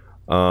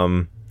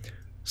 Some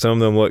of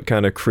them look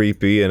kind of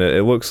creepy, and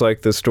it looks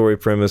like the story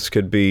premise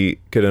could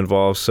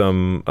involve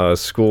some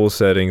school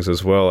settings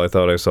as well. I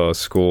thought I saw a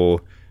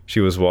school she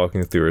was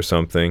walking through or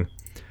something.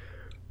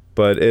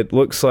 But it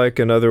looks like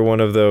another one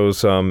of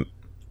those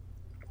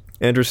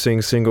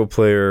interesting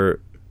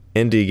single-player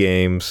indie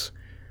games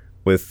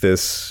with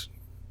this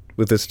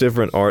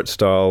different art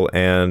style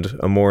and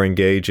a more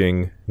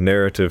engaging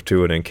narrative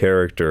to it and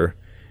character.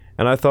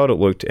 And I thought it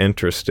looked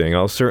interesting.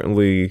 I'll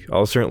certainly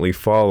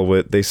follow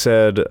it. They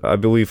said, I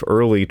believe,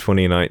 early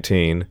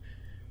 2019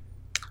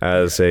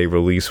 as a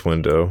release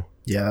window.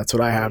 Yeah, that's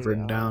what I have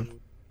written down.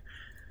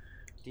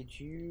 Did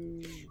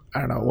you?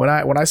 I don't know.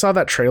 When I saw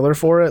that trailer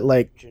for it,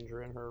 like,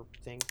 Ginger and her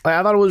thing.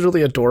 I thought it was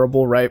really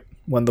adorable, right?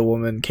 When the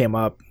woman came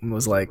up and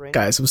was like,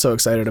 guys, I'm so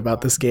excited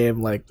about this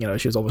game. Like, you know,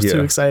 she was almost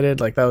too excited.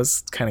 Like, that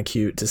was kind of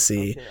cute to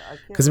see.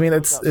 Because, I mean,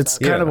 it's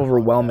kind of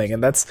overwhelming.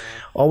 And that's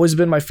always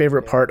been my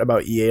favorite part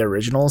about EA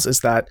Originals,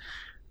 is that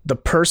the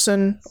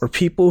person or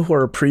people who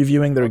are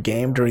previewing their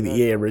game during the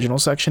EA original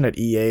section at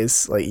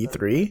EA's like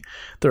E3,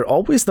 they're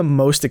always the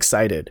most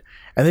excited,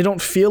 and they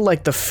don't feel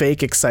like the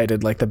fake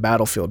excited like the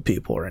Battlefield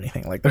people or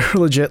anything. Like they're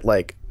legit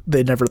like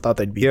they never thought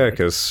they'd be. Yeah,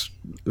 because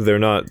they're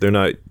not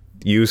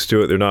used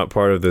to it. They're not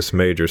part of this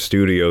major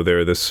studio. They're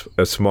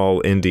a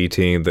small indie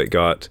team that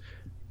got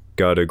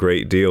a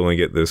great deal and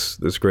get this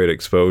great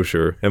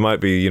exposure. It might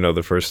be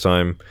the first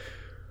time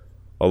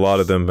a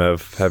lot of them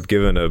have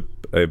given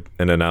an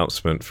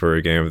announcement for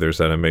a game if there's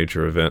at a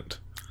major event.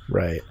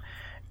 Right.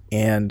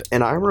 And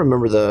I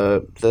remember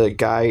the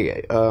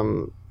guy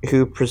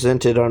who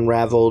presented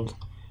Unraveled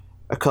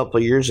a couple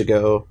of years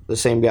ago, the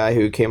same guy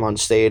who came on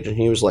stage, and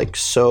he was like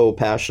so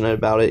passionate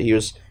about it. He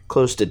was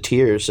close to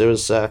tears. It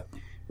was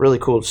really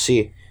cool to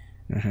see.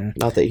 Mm-hmm.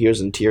 Not that he was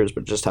in tears,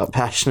 but just how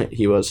passionate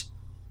he was.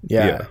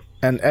 Yeah.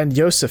 And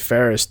Josef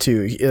Fares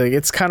too.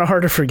 It's kind of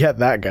hard to forget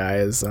that guy,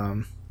 as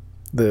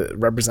the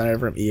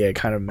representative from EA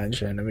kind of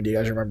mentioned. I mean, do you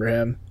guys remember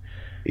him?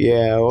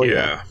 Yeah. Oh,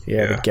 yeah.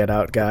 The Get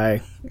Out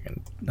guy.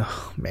 And,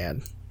 oh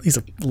man, he's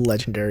a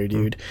legendary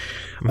dude.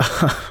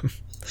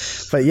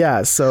 But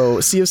yeah, so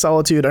Sea of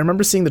Solitude. I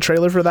remember seeing the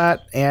trailer for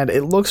that, and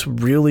it looks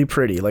really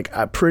pretty. Like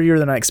prettier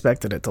than I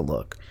expected it to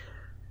look.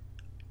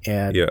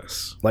 And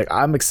yes, like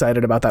I'm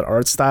excited about that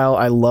art style.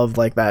 I love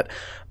like that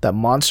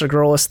Monster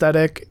Girl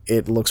aesthetic.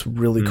 It looks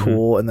really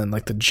cool. And then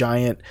like the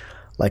giant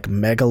like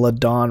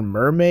megalodon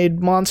mermaid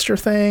monster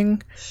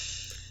thing.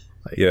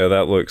 Like, yeah,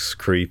 that looks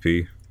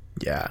creepy.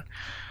 Yeah,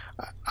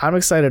 I'm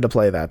excited to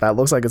play that. That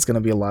looks like it's going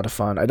to be a lot of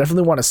fun. I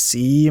definitely want to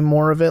see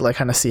more of it, like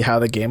kind of see how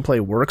the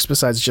gameplay works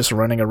besides just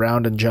running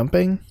around and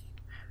jumping.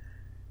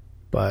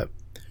 But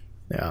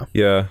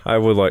yeah, I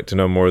would like to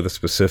know more of the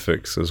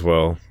specifics as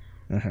well.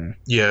 Mm-hmm.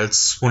 Yeah,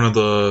 it's one of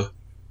the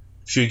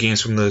few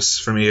games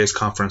from EA's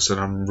conference that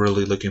I'm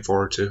really looking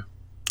forward to.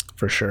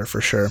 For sure.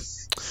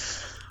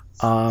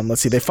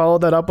 Let's see. They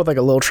followed that up with like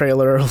a little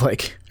trailer of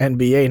like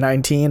NBA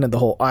 19 and the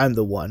whole "I'm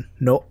the one."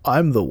 No,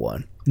 I'm the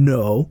one.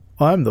 No,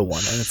 I'm the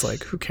one. And it's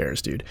like, who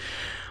cares, dude?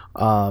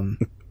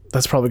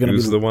 That's probably going to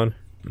be the one.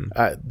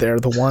 They're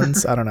the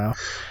ones. I don't know.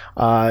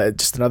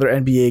 Just another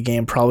NBA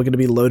game, probably going to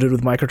be loaded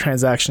with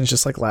microtransactions,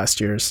 just like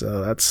last year.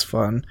 So that's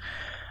fun.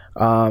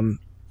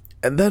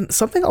 And then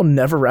something I'll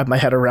never wrap my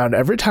head around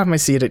every time I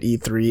see it at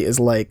E3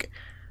 is like,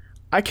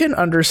 I can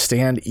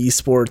understand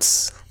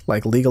esports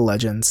like League of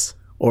Legends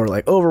or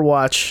like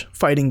Overwatch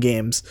fighting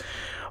games,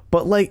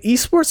 but like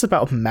esports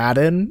about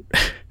Madden,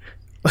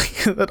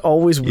 like that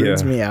always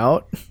weirds me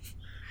out.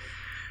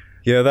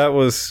 Yeah, it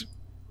was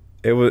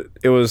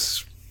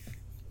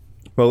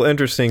well,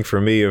 interesting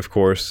for me, of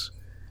course,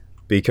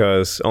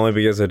 because I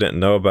didn't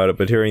know about it,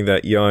 but hearing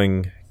that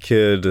young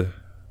kid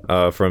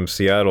from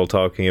Seattle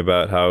talking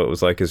about how it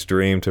was like his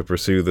dream to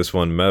pursue this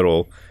one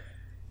medal,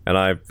 and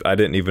I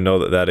didn't even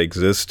know that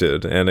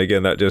existed. And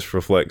again, that just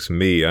reflects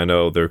me. I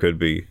know there could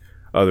be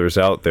others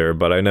out there,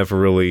 but I never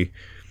really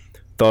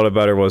thought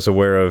about or was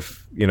aware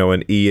of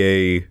an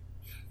EA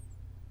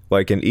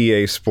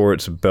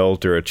Sports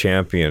belt or a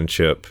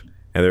championship,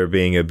 and there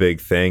being a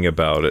big thing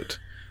about it.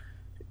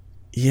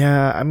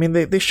 Yeah, I mean,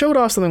 they showed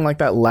off something like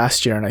that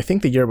last year, and I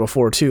think the year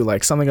before too,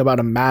 like something about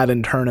a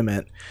Madden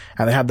tournament,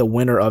 and they had the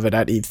winner of it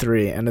at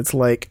E3, and it's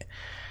like,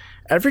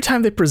 every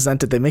time they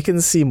present it, they make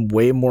it seem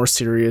way more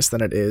serious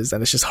than it is,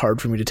 and it's just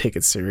hard for me to take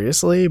it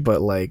seriously,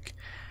 but like,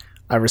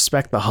 I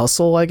respect the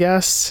hustle, I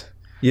guess.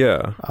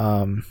 Yeah.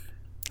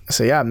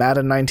 So yeah,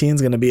 Madden 19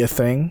 is going to be a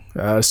thing,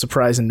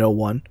 surprising no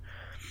one.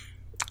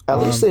 At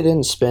least they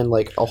didn't spend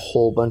like a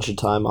whole bunch of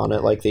time on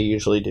it like they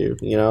usually do,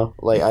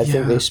 Like I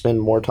think they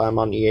spend more time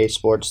on EA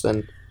Sports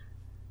than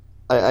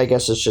I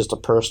guess it's just a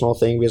personal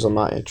thing because I'm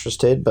not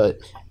interested, but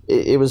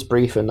it was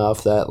brief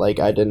enough that like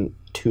I didn't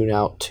tune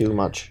out too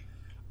much.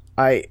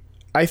 I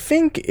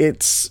think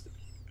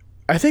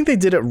they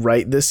did it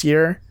right this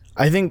year.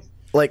 I think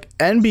like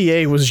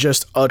NBA was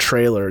just a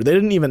trailer. They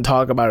didn't even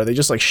talk about it. They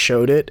just like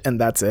showed it and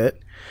that's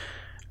it.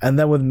 And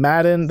then with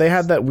Madden, they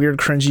had that weird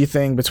cringy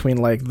thing between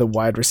like the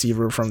wide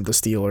receiver from the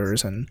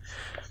Steelers and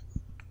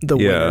the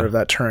winner of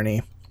that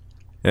tourney.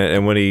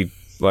 And when he,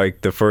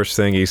 like, the first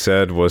thing he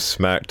said was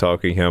smack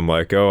talking him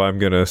like, "Oh, I'm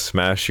going to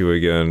smash you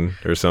again,"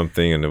 or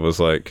something. And it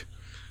was like,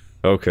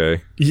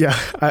 okay. Yeah.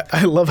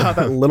 I love how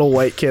that little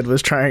white kid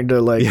was trying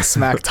to like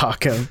smack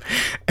talk him.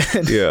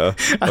 And a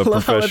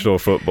professional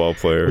football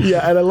player.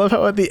 Yeah. And I love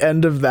how at the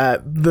end of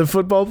that, the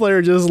football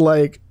player just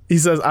like, he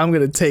says, "I'm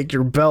going to take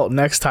your belt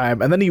next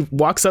time." And then he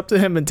walks up to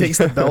him and takes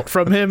the belt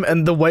from him.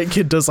 And the white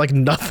kid does like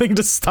nothing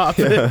to stop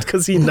it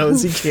because he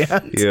knows he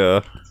can't.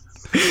 Yeah.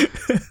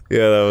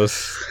 Yeah, that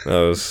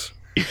was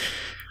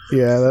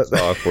that's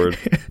awkward.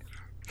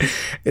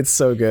 It's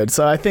so good.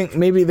 So I think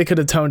maybe they could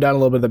have toned down a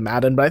little bit of the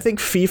Madden, but I think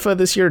FIFA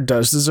this year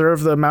does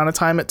deserve the amount of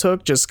time it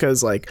took just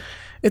because like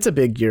it's a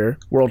big year,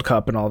 World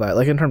Cup and all that.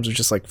 Like in terms of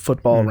just like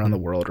football around the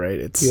world, right?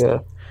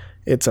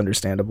 It's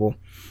understandable.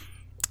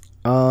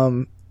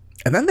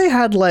 And then they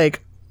had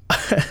like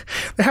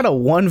they had a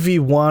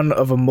 1v1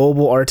 of a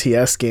mobile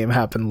RTS game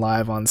happen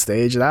live on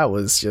stage. That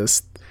was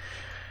just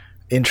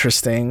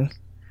interesting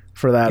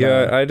for that.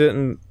 Yeah,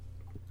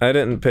 I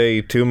didn't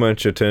pay too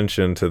much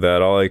attention to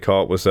that. All I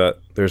caught was that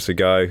there's a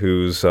guy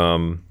whose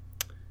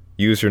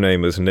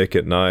username is Nick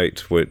at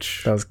Night,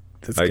 which That's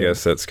I good.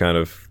 guess that's kind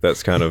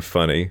of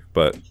funny.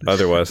 But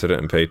otherwise, I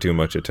didn't pay too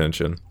much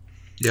attention.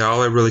 Yeah,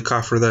 all I really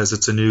caught for that is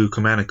it's a new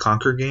Command and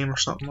Conquer game or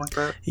something like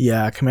that.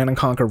 Yeah, Command and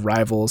Conquer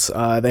Rivals.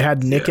 They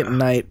had Nick Yeah. at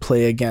Night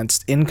play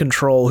against In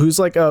Control, who's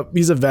like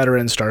he's a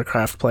veteran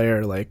StarCraft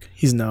player. Like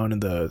he's known in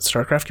the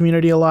StarCraft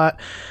community a lot.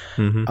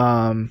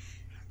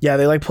 Yeah,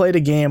 they like played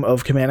a game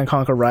of Command and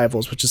Conquer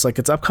Rivals, which is like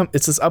it's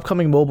this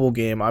upcoming mobile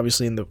game,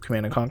 obviously in the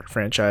Command and Conquer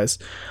franchise.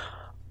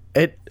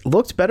 It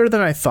looked better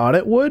than I thought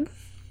it would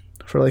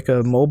for like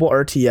a mobile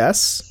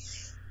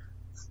RTS,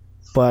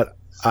 but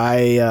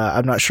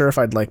I'm not sure if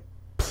I'd like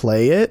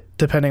play it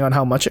depending on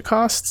how much it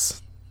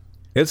costs.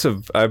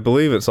 I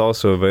believe it's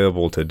also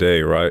available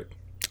today, right?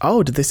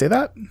 Oh, did they say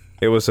that?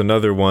 It was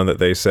another one that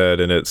they said,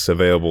 and it's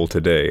available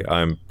today.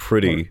 I'm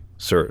pretty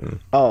certain.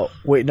 Oh,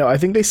 wait, no, I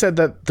think they said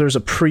that there's a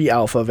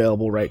pre-alpha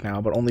available right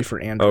now, but only for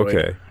Android,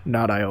 Okay.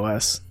 not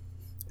iOS.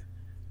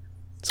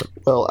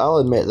 Well, I'll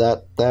admit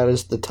that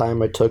is the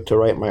time I took to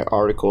write my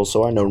article,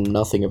 so I know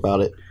nothing about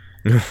it.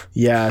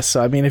 Yeah,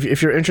 so I mean,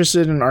 if you're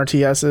interested in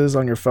RTSs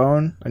on your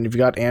phone and you've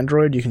got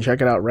Android, you can check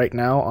it out right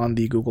now on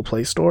the Google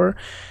Play Store.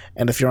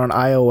 And if you're on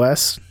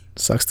iOS,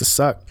 sucks to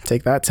suck.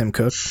 Take that, Tim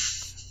Cook.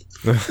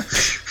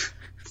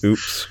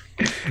 Oops.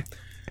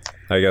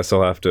 I guess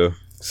I'll have to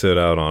sit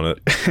out on it.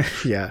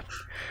 Yeah.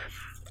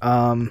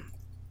 And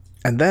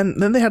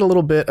then they had a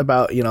little bit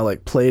about,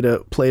 like played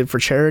for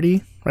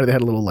charity, right? They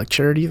had a little like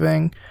charity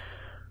thing,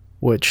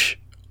 which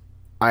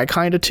I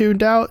kind of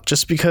tuned out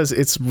just because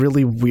it's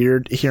really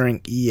weird hearing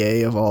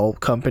EA of all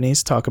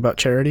companies talk about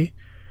charity.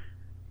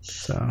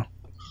 So,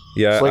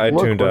 Yeah, It's like, I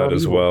look, tuned we're out not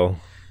as evil. well.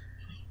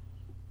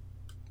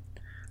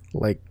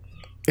 like,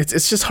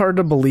 it's just hard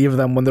to believe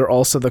them when they're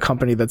also the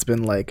company that's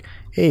been like,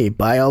 hey,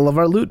 buy all of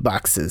our loot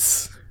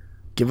boxes.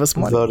 Give us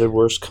money. Voted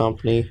worst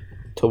company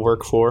to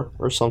work for,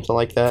 or something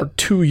like that. For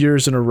 2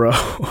 years in a row.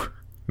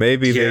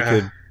 Maybe they Yeah.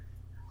 could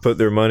put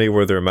their money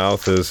where their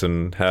mouth is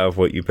and have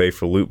what you pay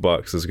for loot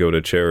boxes go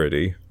to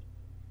charity.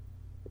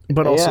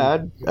 But also,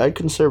 yeah, I'd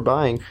consider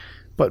buying.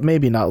 but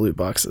maybe not loot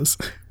boxes.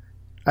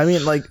 I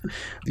mean, like,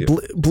 Yeah.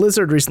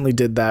 Blizzard recently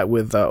did that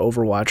with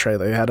Overwatch, right?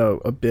 They had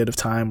a bit of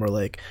time where,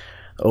 like,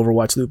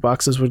 Overwatch loot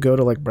boxes would go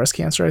to, like, breast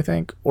cancer, I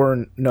think.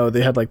 Or, no,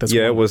 they had, like, this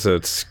Yeah, it one, was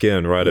a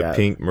skin, right? Yeah. A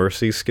pink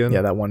Mercy skin?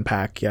 yeah, that one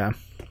pack, yeah.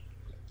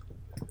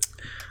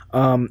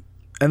 And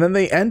then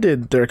they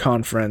ended their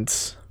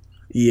conference,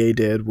 EA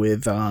did,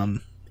 with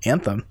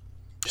Anthem.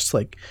 Just,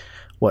 like,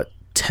 what,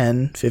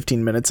 10,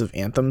 15 minutes of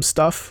Anthem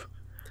stuff?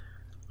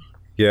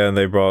 Yeah, and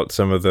they brought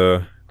some of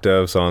the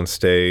devs on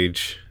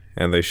stage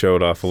and they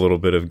showed off a little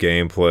bit of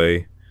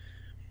gameplay.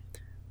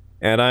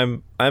 And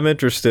I'm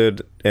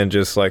interested in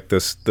just like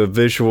the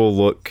visual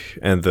look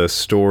and the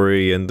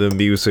story and the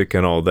music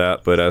and all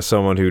that, but as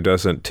someone who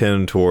doesn't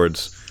tend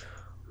towards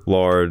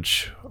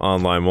large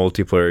online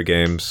multiplayer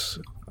games,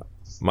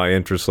 my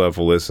interest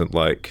level isn't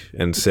like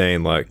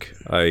insane like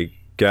I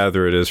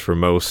gather it is for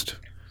most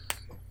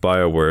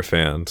BioWare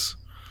fans.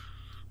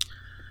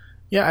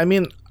 Yeah, I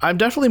mean, I'm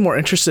definitely more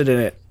interested in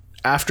it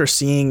after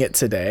seeing it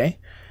today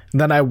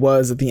than I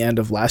was at the end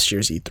of last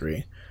year's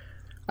E3.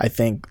 I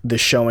think the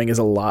showing is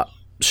a lot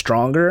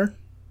stronger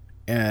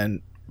and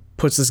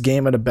puts this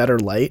game in a better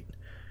light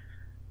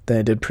than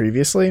it did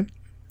previously.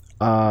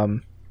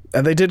 And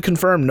they did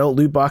confirm no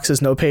loot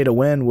boxes, no pay to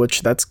win,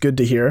 which that's good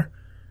to hear,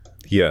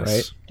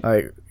 Yes.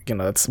 right?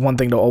 That's one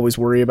thing to always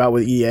worry about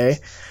with EA,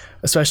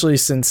 especially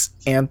since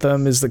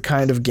Anthem is the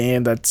kind of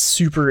game that's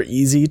super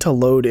easy to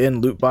load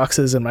in loot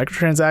boxes and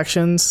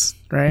microtransactions,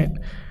 right?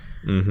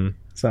 Mm-hmm.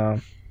 So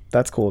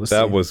that's cool to see.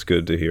 That was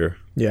good to hear.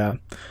 Yeah.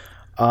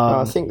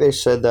 I think they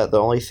said that the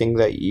only thing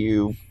that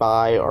you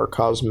buy are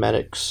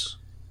cosmetics.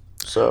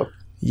 So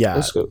Yeah.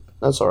 that's good.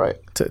 That's all right.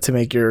 To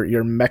make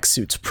your mech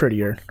suits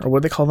prettier. Or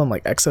what do they call them?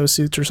 Like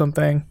exosuits or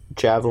something?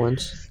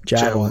 Javelins.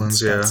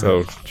 Javelins, yeah. that's-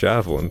 Oh,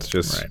 javelins,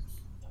 just Right.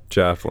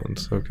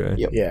 javelins. Okay.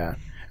 Yep. Yeah.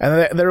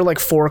 And there are like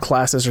 4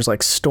 classes. There's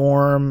like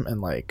Storm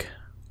and like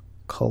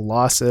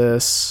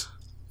Colossus,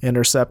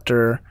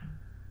 Interceptor,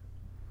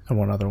 and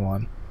one other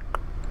one.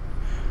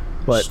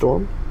 But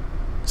Storm.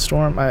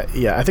 Storm, I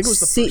think it was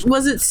the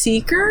Was it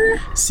Seeker?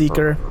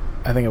 Seeker.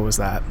 I think it was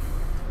that.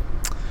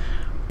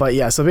 But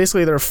yeah, so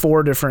basically there are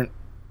 4 different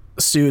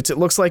suits. It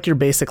looks like your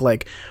basic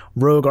like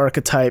rogue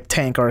archetype,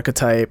 tank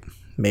archetype,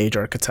 mage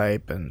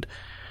archetype, and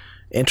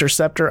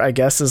interceptor, I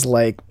guess, is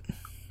like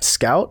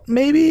scout,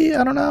 maybe?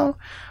 I don't know.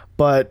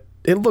 But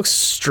it looks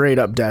straight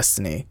up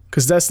Destiny.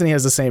 Because Destiny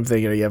has the same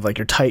thing. You have like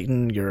your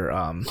Titan, your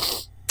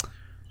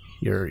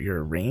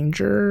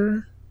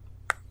Ranger.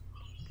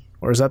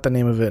 Or is that the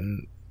name of it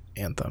in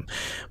Anthem?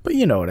 But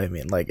you know what I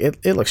mean. Like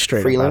it looks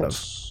straight up out of.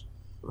 Freelance.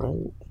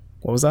 Right.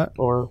 What was that?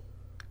 Or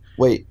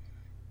wait.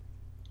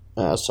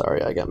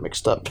 Sorry, I got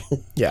mixed up.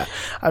 Yeah.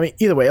 I mean,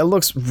 either way, it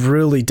looks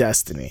really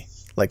Destiny.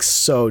 Like,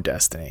 so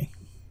Destiny.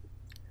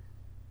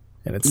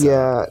 And it's...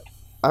 Yeah,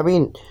 I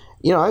mean,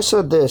 I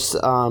said this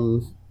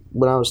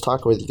when I was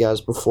talking with you guys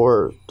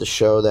before the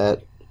show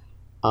that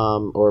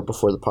or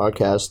before the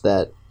podcast,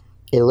 that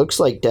it looks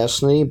like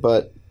Destiny,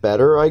 but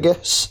better, I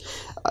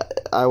guess.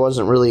 I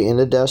wasn't really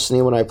into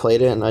Destiny when I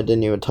played it, and I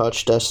didn't even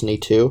touch Destiny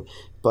 2.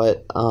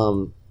 But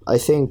I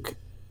think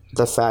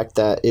the fact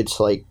that it's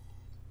like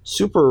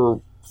super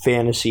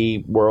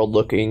fantasy world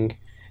looking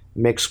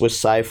mixed with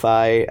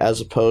sci-fi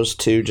as opposed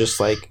to just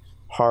like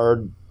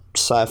hard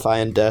sci-fi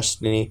and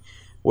Destiny,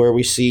 where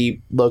we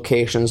see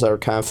locations that are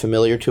kind of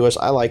familiar to us.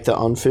 I like the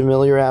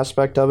unfamiliar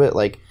aspect of it.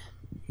 Like,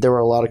 there were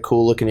a lot of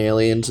cool looking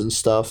aliens and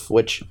stuff,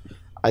 which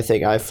I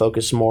think I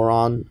focus more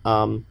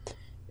on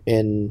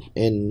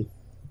in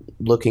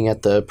looking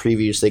at the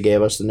previews they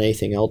gave us than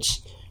anything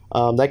else.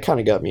 That kind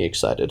of got me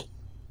excited.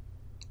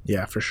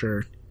 Yeah, for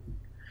sure.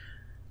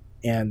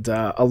 And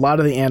a lot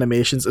of the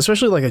animations,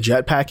 especially like a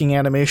jetpacking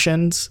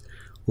animations,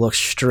 look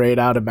straight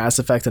out of Mass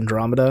Effect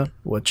Andromeda,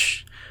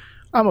 which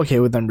I'm okay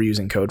with them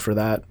reusing code for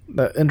that.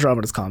 The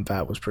Andromeda's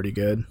combat was pretty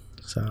good,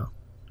 so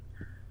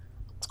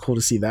it's cool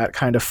to see that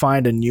kind of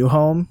find a new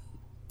home,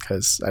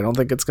 because I don't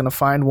think it's going to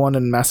find one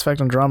in Mass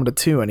Effect Andromeda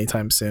 2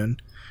 anytime soon.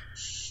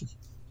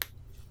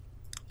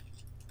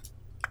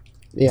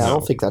 Yeah, I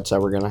don't think that's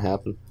ever going to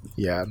happen.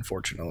 Yeah,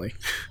 unfortunately.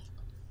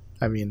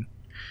 I mean,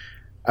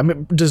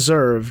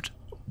 deserved,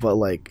 but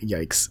like,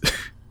 yikes.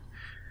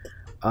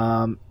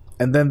 And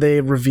then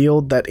they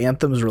revealed that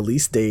Anthem's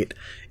release date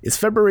is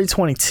February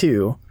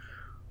 22,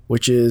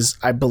 which is,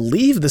 I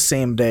believe, the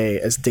same day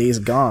as Days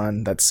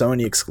Gone, that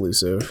Sony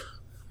exclusive.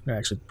 I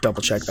actually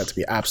double check that to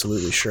be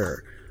absolutely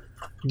sure.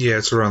 Yeah,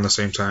 it's around the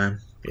same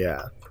time.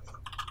 Yeah.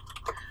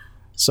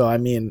 So, I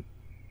mean,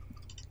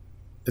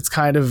 it's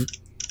kind of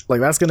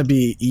like that's going to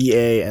be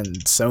EA and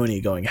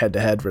Sony going head to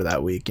head for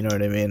that week. You know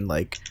what I mean?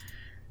 Like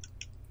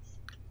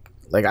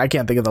I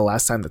can't think of the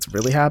last time that's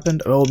really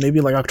happened. Oh,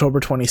 maybe like October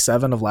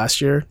 27 of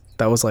last year.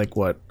 That was like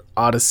what?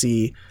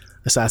 Odyssey,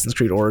 Assassin's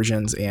Creed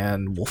Origins,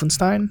 and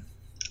Wolfenstein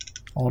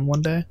all in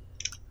one day.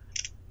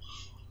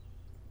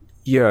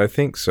 Yeah, I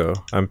think so.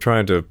 I'm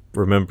trying to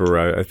remember.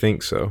 I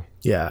think so.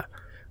 Yeah.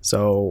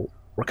 So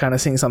we're kind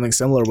of seeing something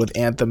similar with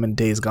Anthem and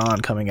Days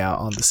Gone coming out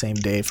on the same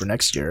day for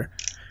next year.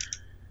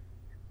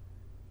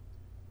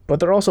 But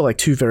they're also like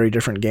two very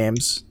different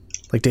games.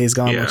 Like Days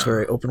Gone looks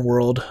very open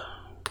world,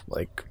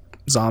 like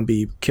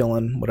zombie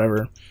killing,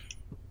 whatever.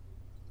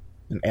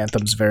 And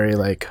Anthem's very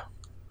like,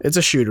 it's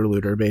a shooter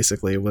looter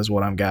basically, was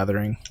what I'm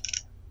gathering.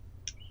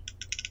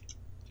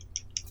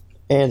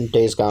 And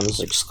Days Gone is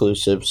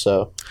exclusive,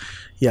 so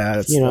yeah,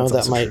 that's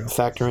that might true.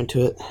 factor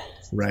into it.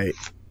 Right.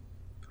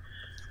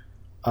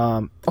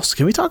 Also,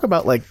 can we talk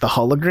about like the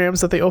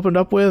holograms that they opened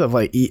up with of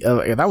like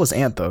that was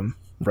Anthem,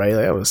 right?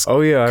 That was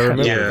Oh yeah, I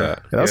remember Yeah.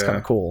 that. that was kind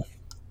of cool.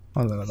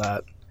 Other than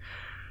that,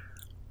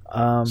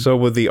 So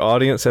would the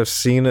audience have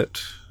seen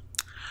it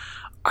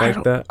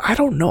like that? I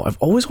don't know. I've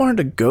always wanted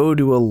to go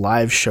to a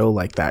live show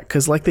like that,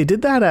 because like they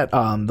did that at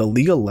the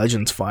League of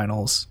Legends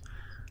finals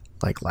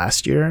like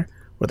last year,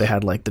 where they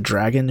had like the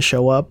dragon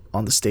show up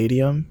on the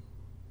stadium.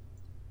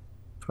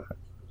 But,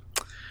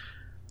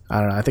 I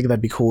don't know. I think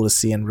that'd be cool to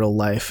see in real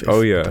life.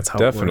 Oh yeah, that's how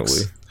it definitely.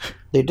 works.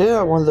 They did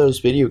have one of those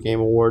video game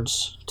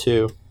awards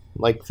too,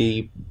 like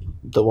the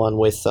one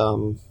with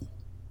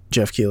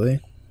Jeff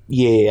Keighley.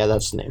 yeah,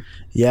 that's the name.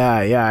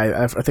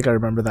 Yeah, I think I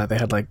remember that they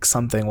had like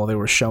something while they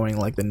were showing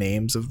like the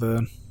names of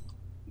the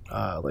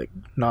like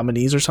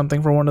nominees or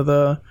something for one of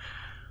the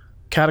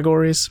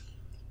categories.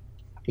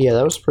 Yeah,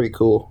 that was pretty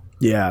cool.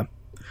 Yeah.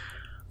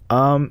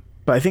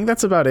 But I think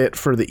that's about it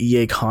for the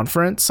EA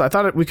conference. I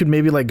thought we could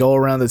maybe like go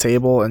around the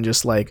table and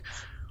just like,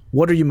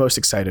 what are you most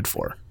excited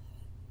for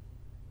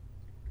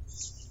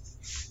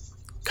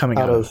coming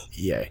out of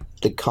EA?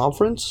 The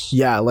conference?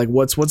 Yeah, like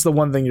what's the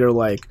one thing you're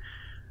like,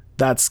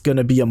 that's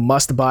gonna be a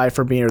must buy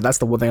for me, or that's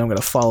the one thing I'm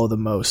gonna follow the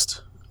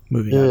most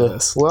moving out of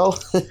this? Well,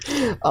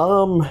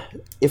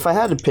 if I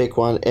had to pick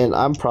one, and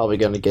I'm probably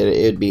gonna get it,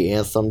 it'd be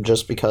Anthem,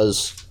 just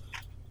because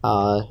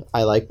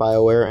I like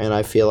BioWare, and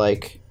I feel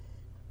like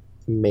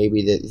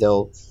maybe that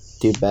they'll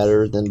do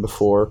better than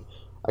before.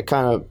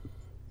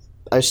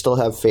 I still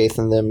have faith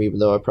in them, even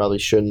though I probably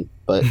shouldn't.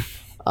 But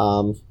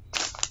the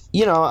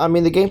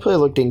gameplay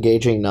looked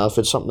engaging enough.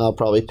 It's something I'll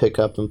probably pick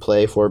up and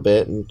play for a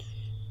bit, and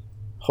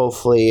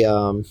hopefully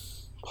it'll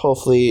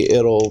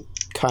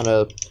kind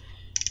of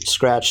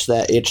scratch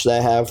that itch that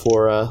I have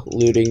for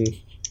looting,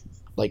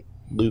 like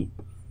loot.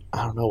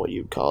 I don't know what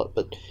you'd call it,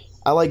 but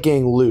I like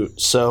getting loot.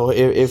 So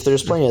if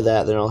there's plenty of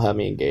that, then it'll have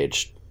me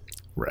engaged.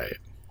 Right.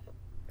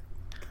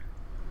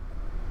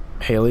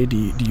 Haley, do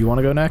you want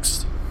to go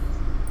next?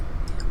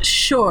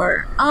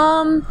 Sure.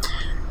 I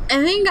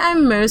think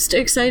I'm most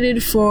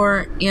excited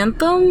for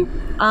Anthem.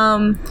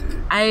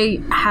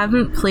 I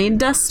haven't played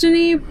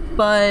Destiny,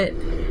 but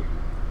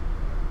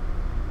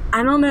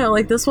I don't know,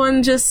 like this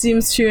one just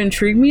seems to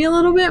intrigue me a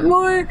little bit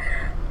more.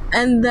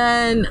 And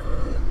then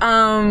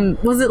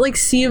was it like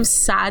Sea of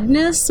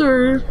Sadness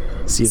or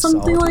Sea of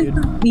something Solitude?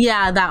 like that?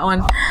 Yeah, that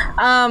one.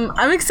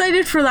 I'm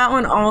excited for that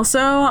one also.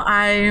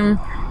 I'm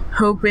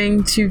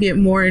hoping to get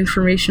more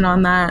information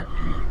on that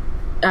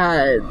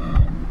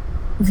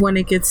when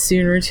it gets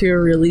sooner to a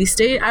release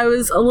date. I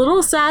was a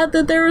little sad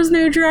that there was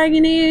no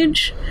Dragon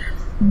Age,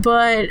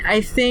 but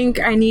I think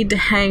I need to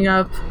hang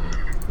up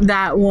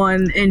that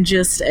one and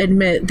just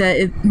admit that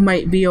it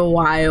might be a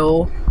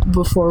while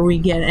before we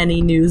get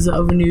any news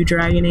of a new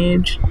Dragon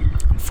Age.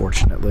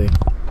 Unfortunately.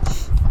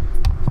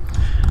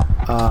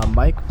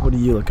 Mike, what are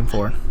you looking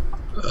for?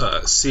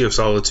 Sea of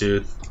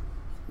Solitude.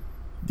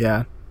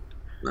 Yeah.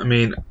 I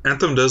mean,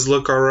 Anthem does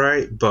look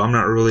alright, but I'm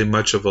not really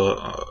much of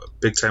a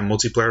big-time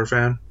multiplayer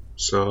fan.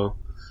 So,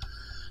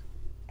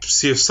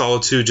 Sea of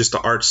Solitude, just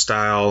the art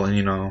style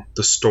and,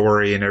 the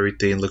story and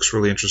everything looks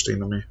really interesting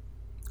to me.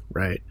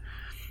 Right.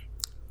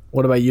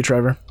 What about you,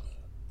 Trevor?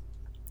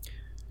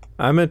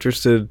 I'm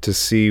interested to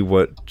see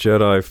what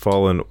Jedi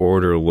Fallen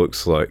Order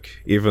looks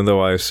like, even though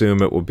I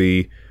assume it will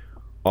be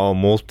all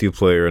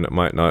multiplayer and it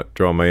might not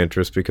draw my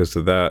interest because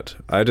of that.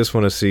 I just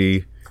want to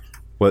see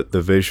what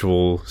the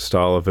visual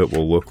style of it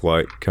will look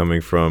like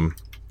coming from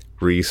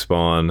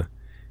Respawn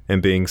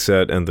and being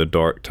set in the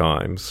dark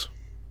times.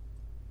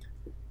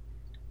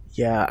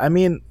 Yeah, I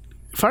mean,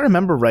 if I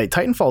remember right,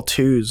 Titanfall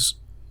 2's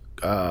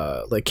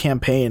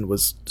campaign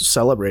was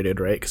celebrated,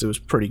 right? Because it was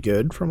pretty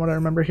good from what I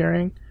remember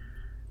hearing.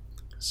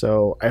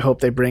 So I hope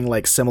they bring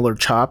similar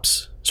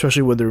chops,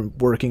 especially when they're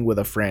working with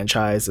a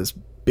franchise as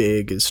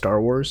big as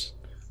Star Wars.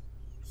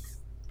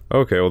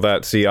 Okay, well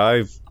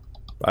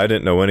I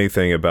didn't know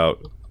anything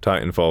about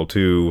Titanfall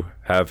 2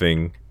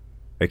 having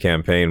a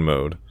campaign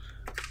mode.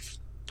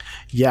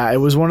 Yeah, it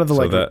was one of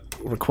the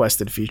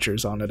requested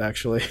features on it,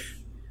 actually.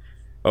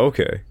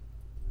 Okay.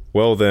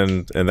 Well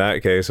then, in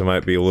that case, I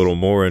might be a little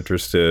more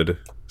interested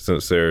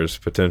since there's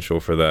potential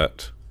for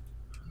that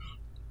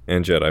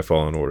in Jedi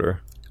Fallen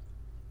Order.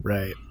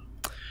 Right.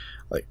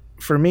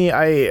 For me,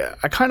 I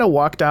kind of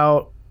walked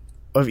out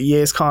of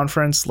EA's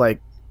conference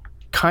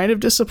kind of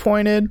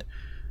disappointed,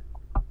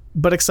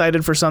 but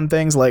excited for some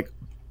things.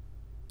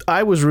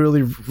 I was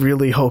really,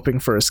 really hoping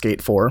for a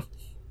Skate 4.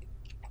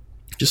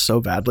 Just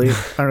so badly. I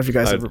don't know if you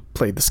guys ever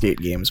played the Skate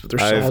games, but they're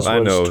so... I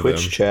know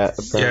Twitch them. chat,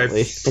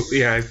 apparently.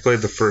 Yeah, I've played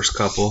the first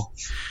couple.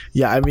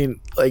 Yeah, I mean,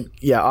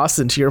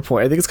 Austin, to your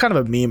point, I think it's kind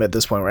of a meme at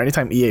this point where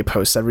anytime EA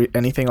posts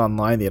anything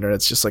online, the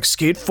internet's just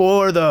Skate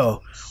 4,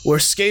 though. We're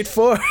Skate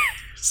 4.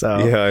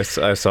 So yeah,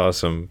 I saw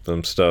some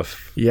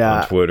stuff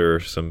on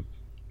Twitter.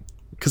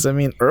 Because, I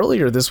mean,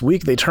 earlier this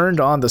week, they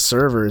turned on the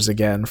servers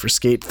again for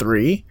Skate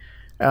 3.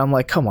 And I'm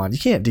like, come on, you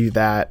can't do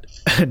that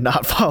and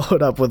not follow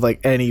it up with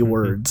any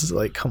words.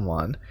 Come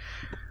on.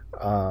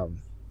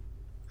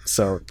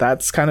 So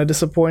that's kind of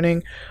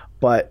disappointing.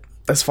 But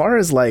as far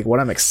as what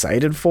I'm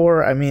excited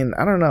for, I mean,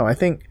 I don't know.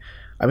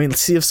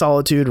 Sea of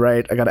Solitude,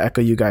 right? I got to echo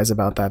you guys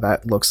about that.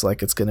 That looks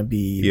like it's going to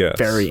be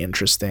very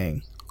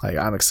interesting.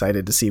 I'm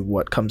excited to see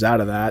what comes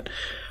out of that.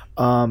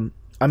 I'm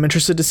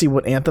interested to see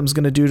what Anthem's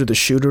going to do to the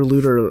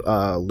shooter-looter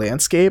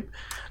landscape,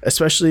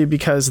 especially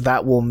because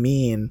that will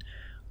mean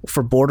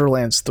for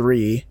Borderlands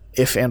 3,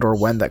 if and or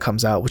when that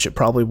comes out, which it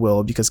probably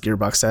will because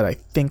Gearbox said I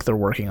think they're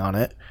working on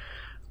it.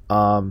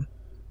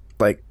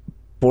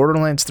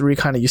 Borderlands 3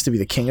 kind of used to be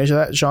the king of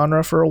that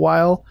genre for a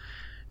while,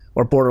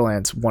 or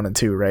Borderlands 1 and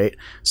 2, right?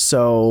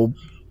 So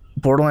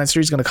Borderlands 3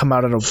 is going to come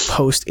out in a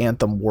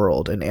post-Anthem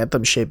world, and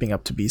Anthem's shaping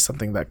up to be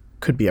something that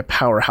could be a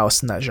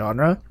powerhouse in that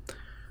genre.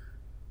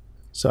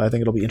 So I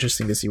think it'll be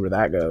interesting to see where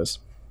that goes.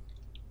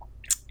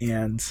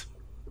 And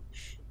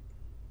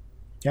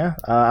yeah,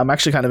 I'm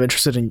actually kind of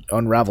interested in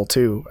Unravel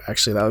 2.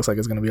 Actually, that looks like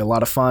it's going to be a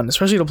lot of fun,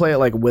 especially to play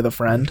it with a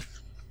friend.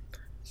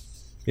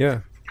 Yeah.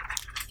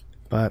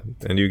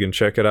 And you can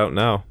check it out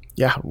now.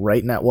 Yeah,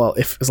 right now. Well,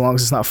 as long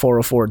as it's not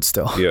 404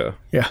 still. Yeah.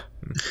 Yeah.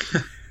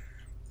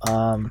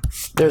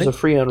 There's a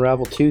free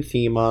Unravel 2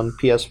 theme on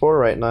PS4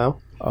 right now.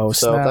 Oh,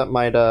 so snap. that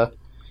might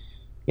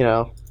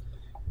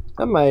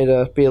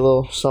be a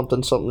little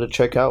something to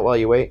check out while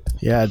you wait.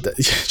 Yeah,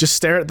 just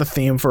stare at the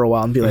theme for a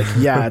while and be like,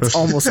 yeah, it's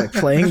almost like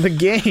playing the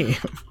game.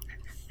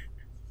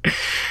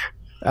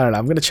 I don't know.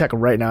 I'm going to check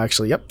right now,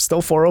 actually. Yep,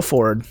 still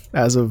 404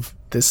 as of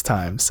this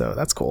time, so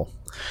that's cool.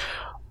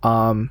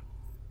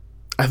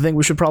 I think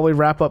we should probably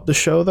wrap up the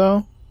show,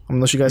 though,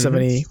 unless you guys have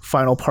any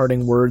final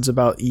parting words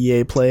about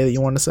EA Play that you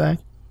want to say.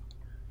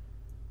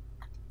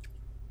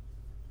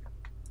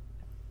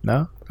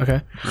 No?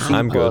 Okay.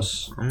 I'm good.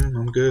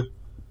 I'm good.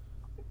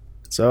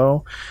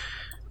 So,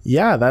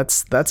 yeah,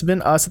 that's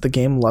been us at the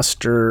Game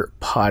Luster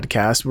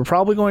podcast. We're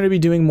probably going to be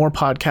doing more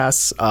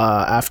podcasts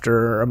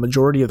after a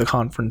majority of the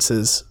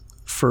conferences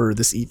for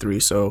this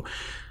E3. So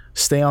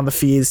stay on the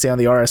feed, stay on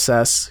the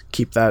RSS,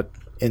 keep that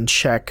in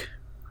check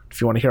if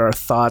you want to hear our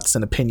thoughts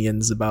and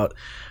opinions about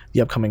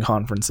the upcoming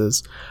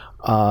conferences.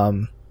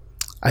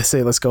 I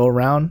say let's go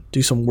around,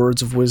 do some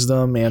words of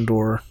wisdom and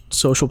or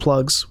social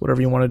plugs,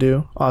 whatever you want to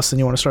do. Austin,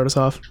 you want to start us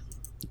off?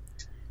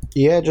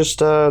 Yeah,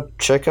 just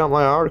check out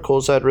my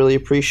articles. I'd really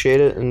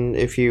appreciate it. And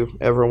if you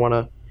ever want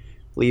to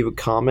leave a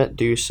comment,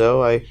 do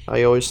so.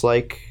 I always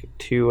like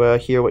to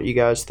hear what you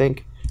guys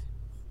think.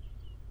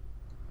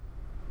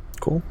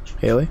 Cool.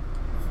 Haley?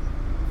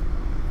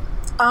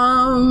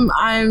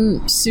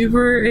 I'm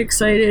super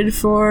excited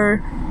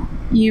for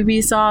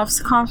Ubisoft's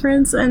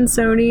conference and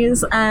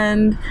Sony's,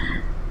 and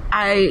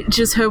I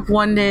just hope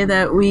one day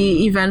that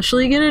we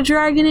eventually get a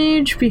Dragon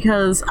Age,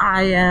 because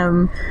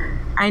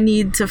I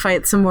need to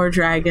fight some more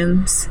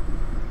dragons.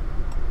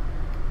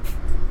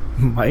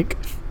 Mike?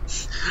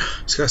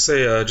 Just gotta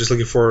say, just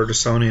looking forward to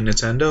Sony and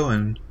Nintendo,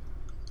 and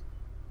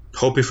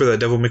hoping for that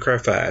Devil May Cry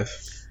 5.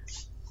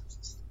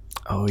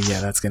 Oh yeah,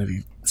 that's gonna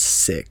be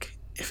sick.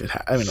 If it,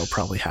 I mean, it'll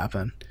probably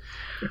happen.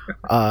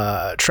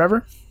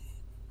 Trevor?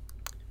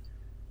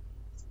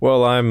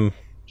 Well, I'm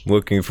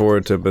looking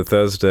forward to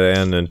Bethesda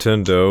and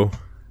Nintendo,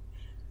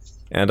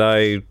 and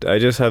I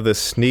just have this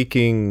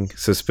sneaking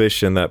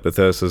suspicion that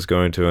Bethesda's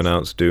going to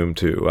announce Doom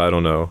 2. I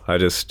don't know. I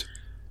just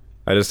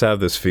have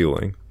this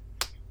feeling.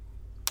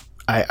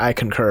 I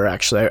concur,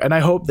 actually, and I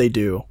hope they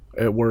do.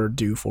 We're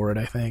due for it,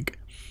 I think.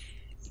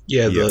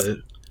 Yeah,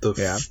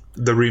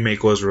 the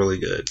remake was really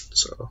good.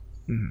 So,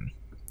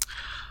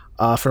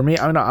 for me,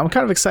 I'm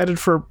kind of excited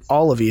for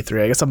all of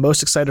E3. I guess I'm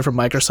most excited for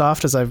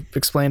Microsoft, as I've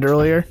explained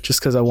earlier, just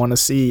because I want to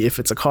see if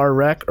it's a car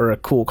wreck or a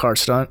cool car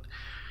stunt.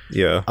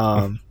 Yeah.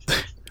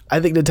 I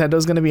think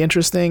Nintendo's going to be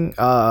interesting,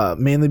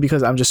 mainly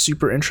because I'm just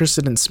super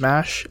interested in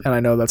Smash, and I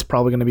know that's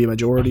probably going to be a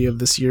majority of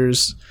this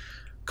year's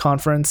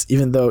conference,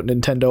 even though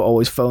Nintendo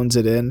always phones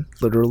it in,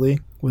 literally,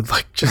 with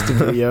like just a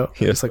video.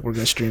 Yeah. It's like, we're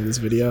going to stream this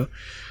video.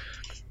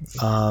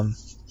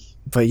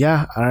 But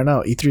yeah, I don't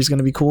know. E3 is going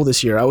to be cool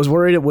this year. I was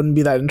worried it wouldn't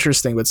be that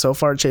interesting, but so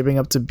far it's shaping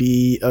up to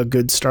be a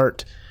good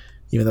start,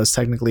 even though it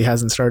technically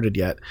hasn't started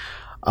yet.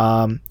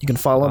 You can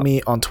follow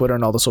me on Twitter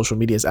and all the social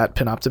medias at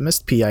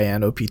Pinoptimist,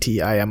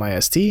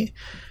 PINOPTIMIST,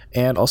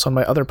 and also on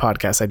my other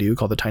podcast I do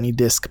called the Tiny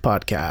Disc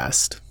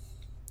Podcast.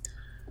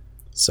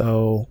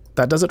 So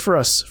that does it for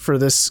us for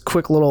this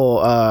quick little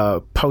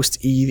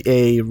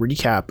post-EA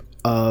recap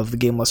of the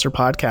Game Luster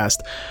podcast.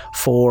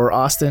 For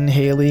Austin,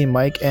 Haley,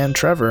 Mike, and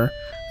Trevor,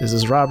 this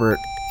is Robert,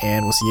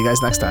 and we'll see you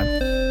guys next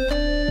time.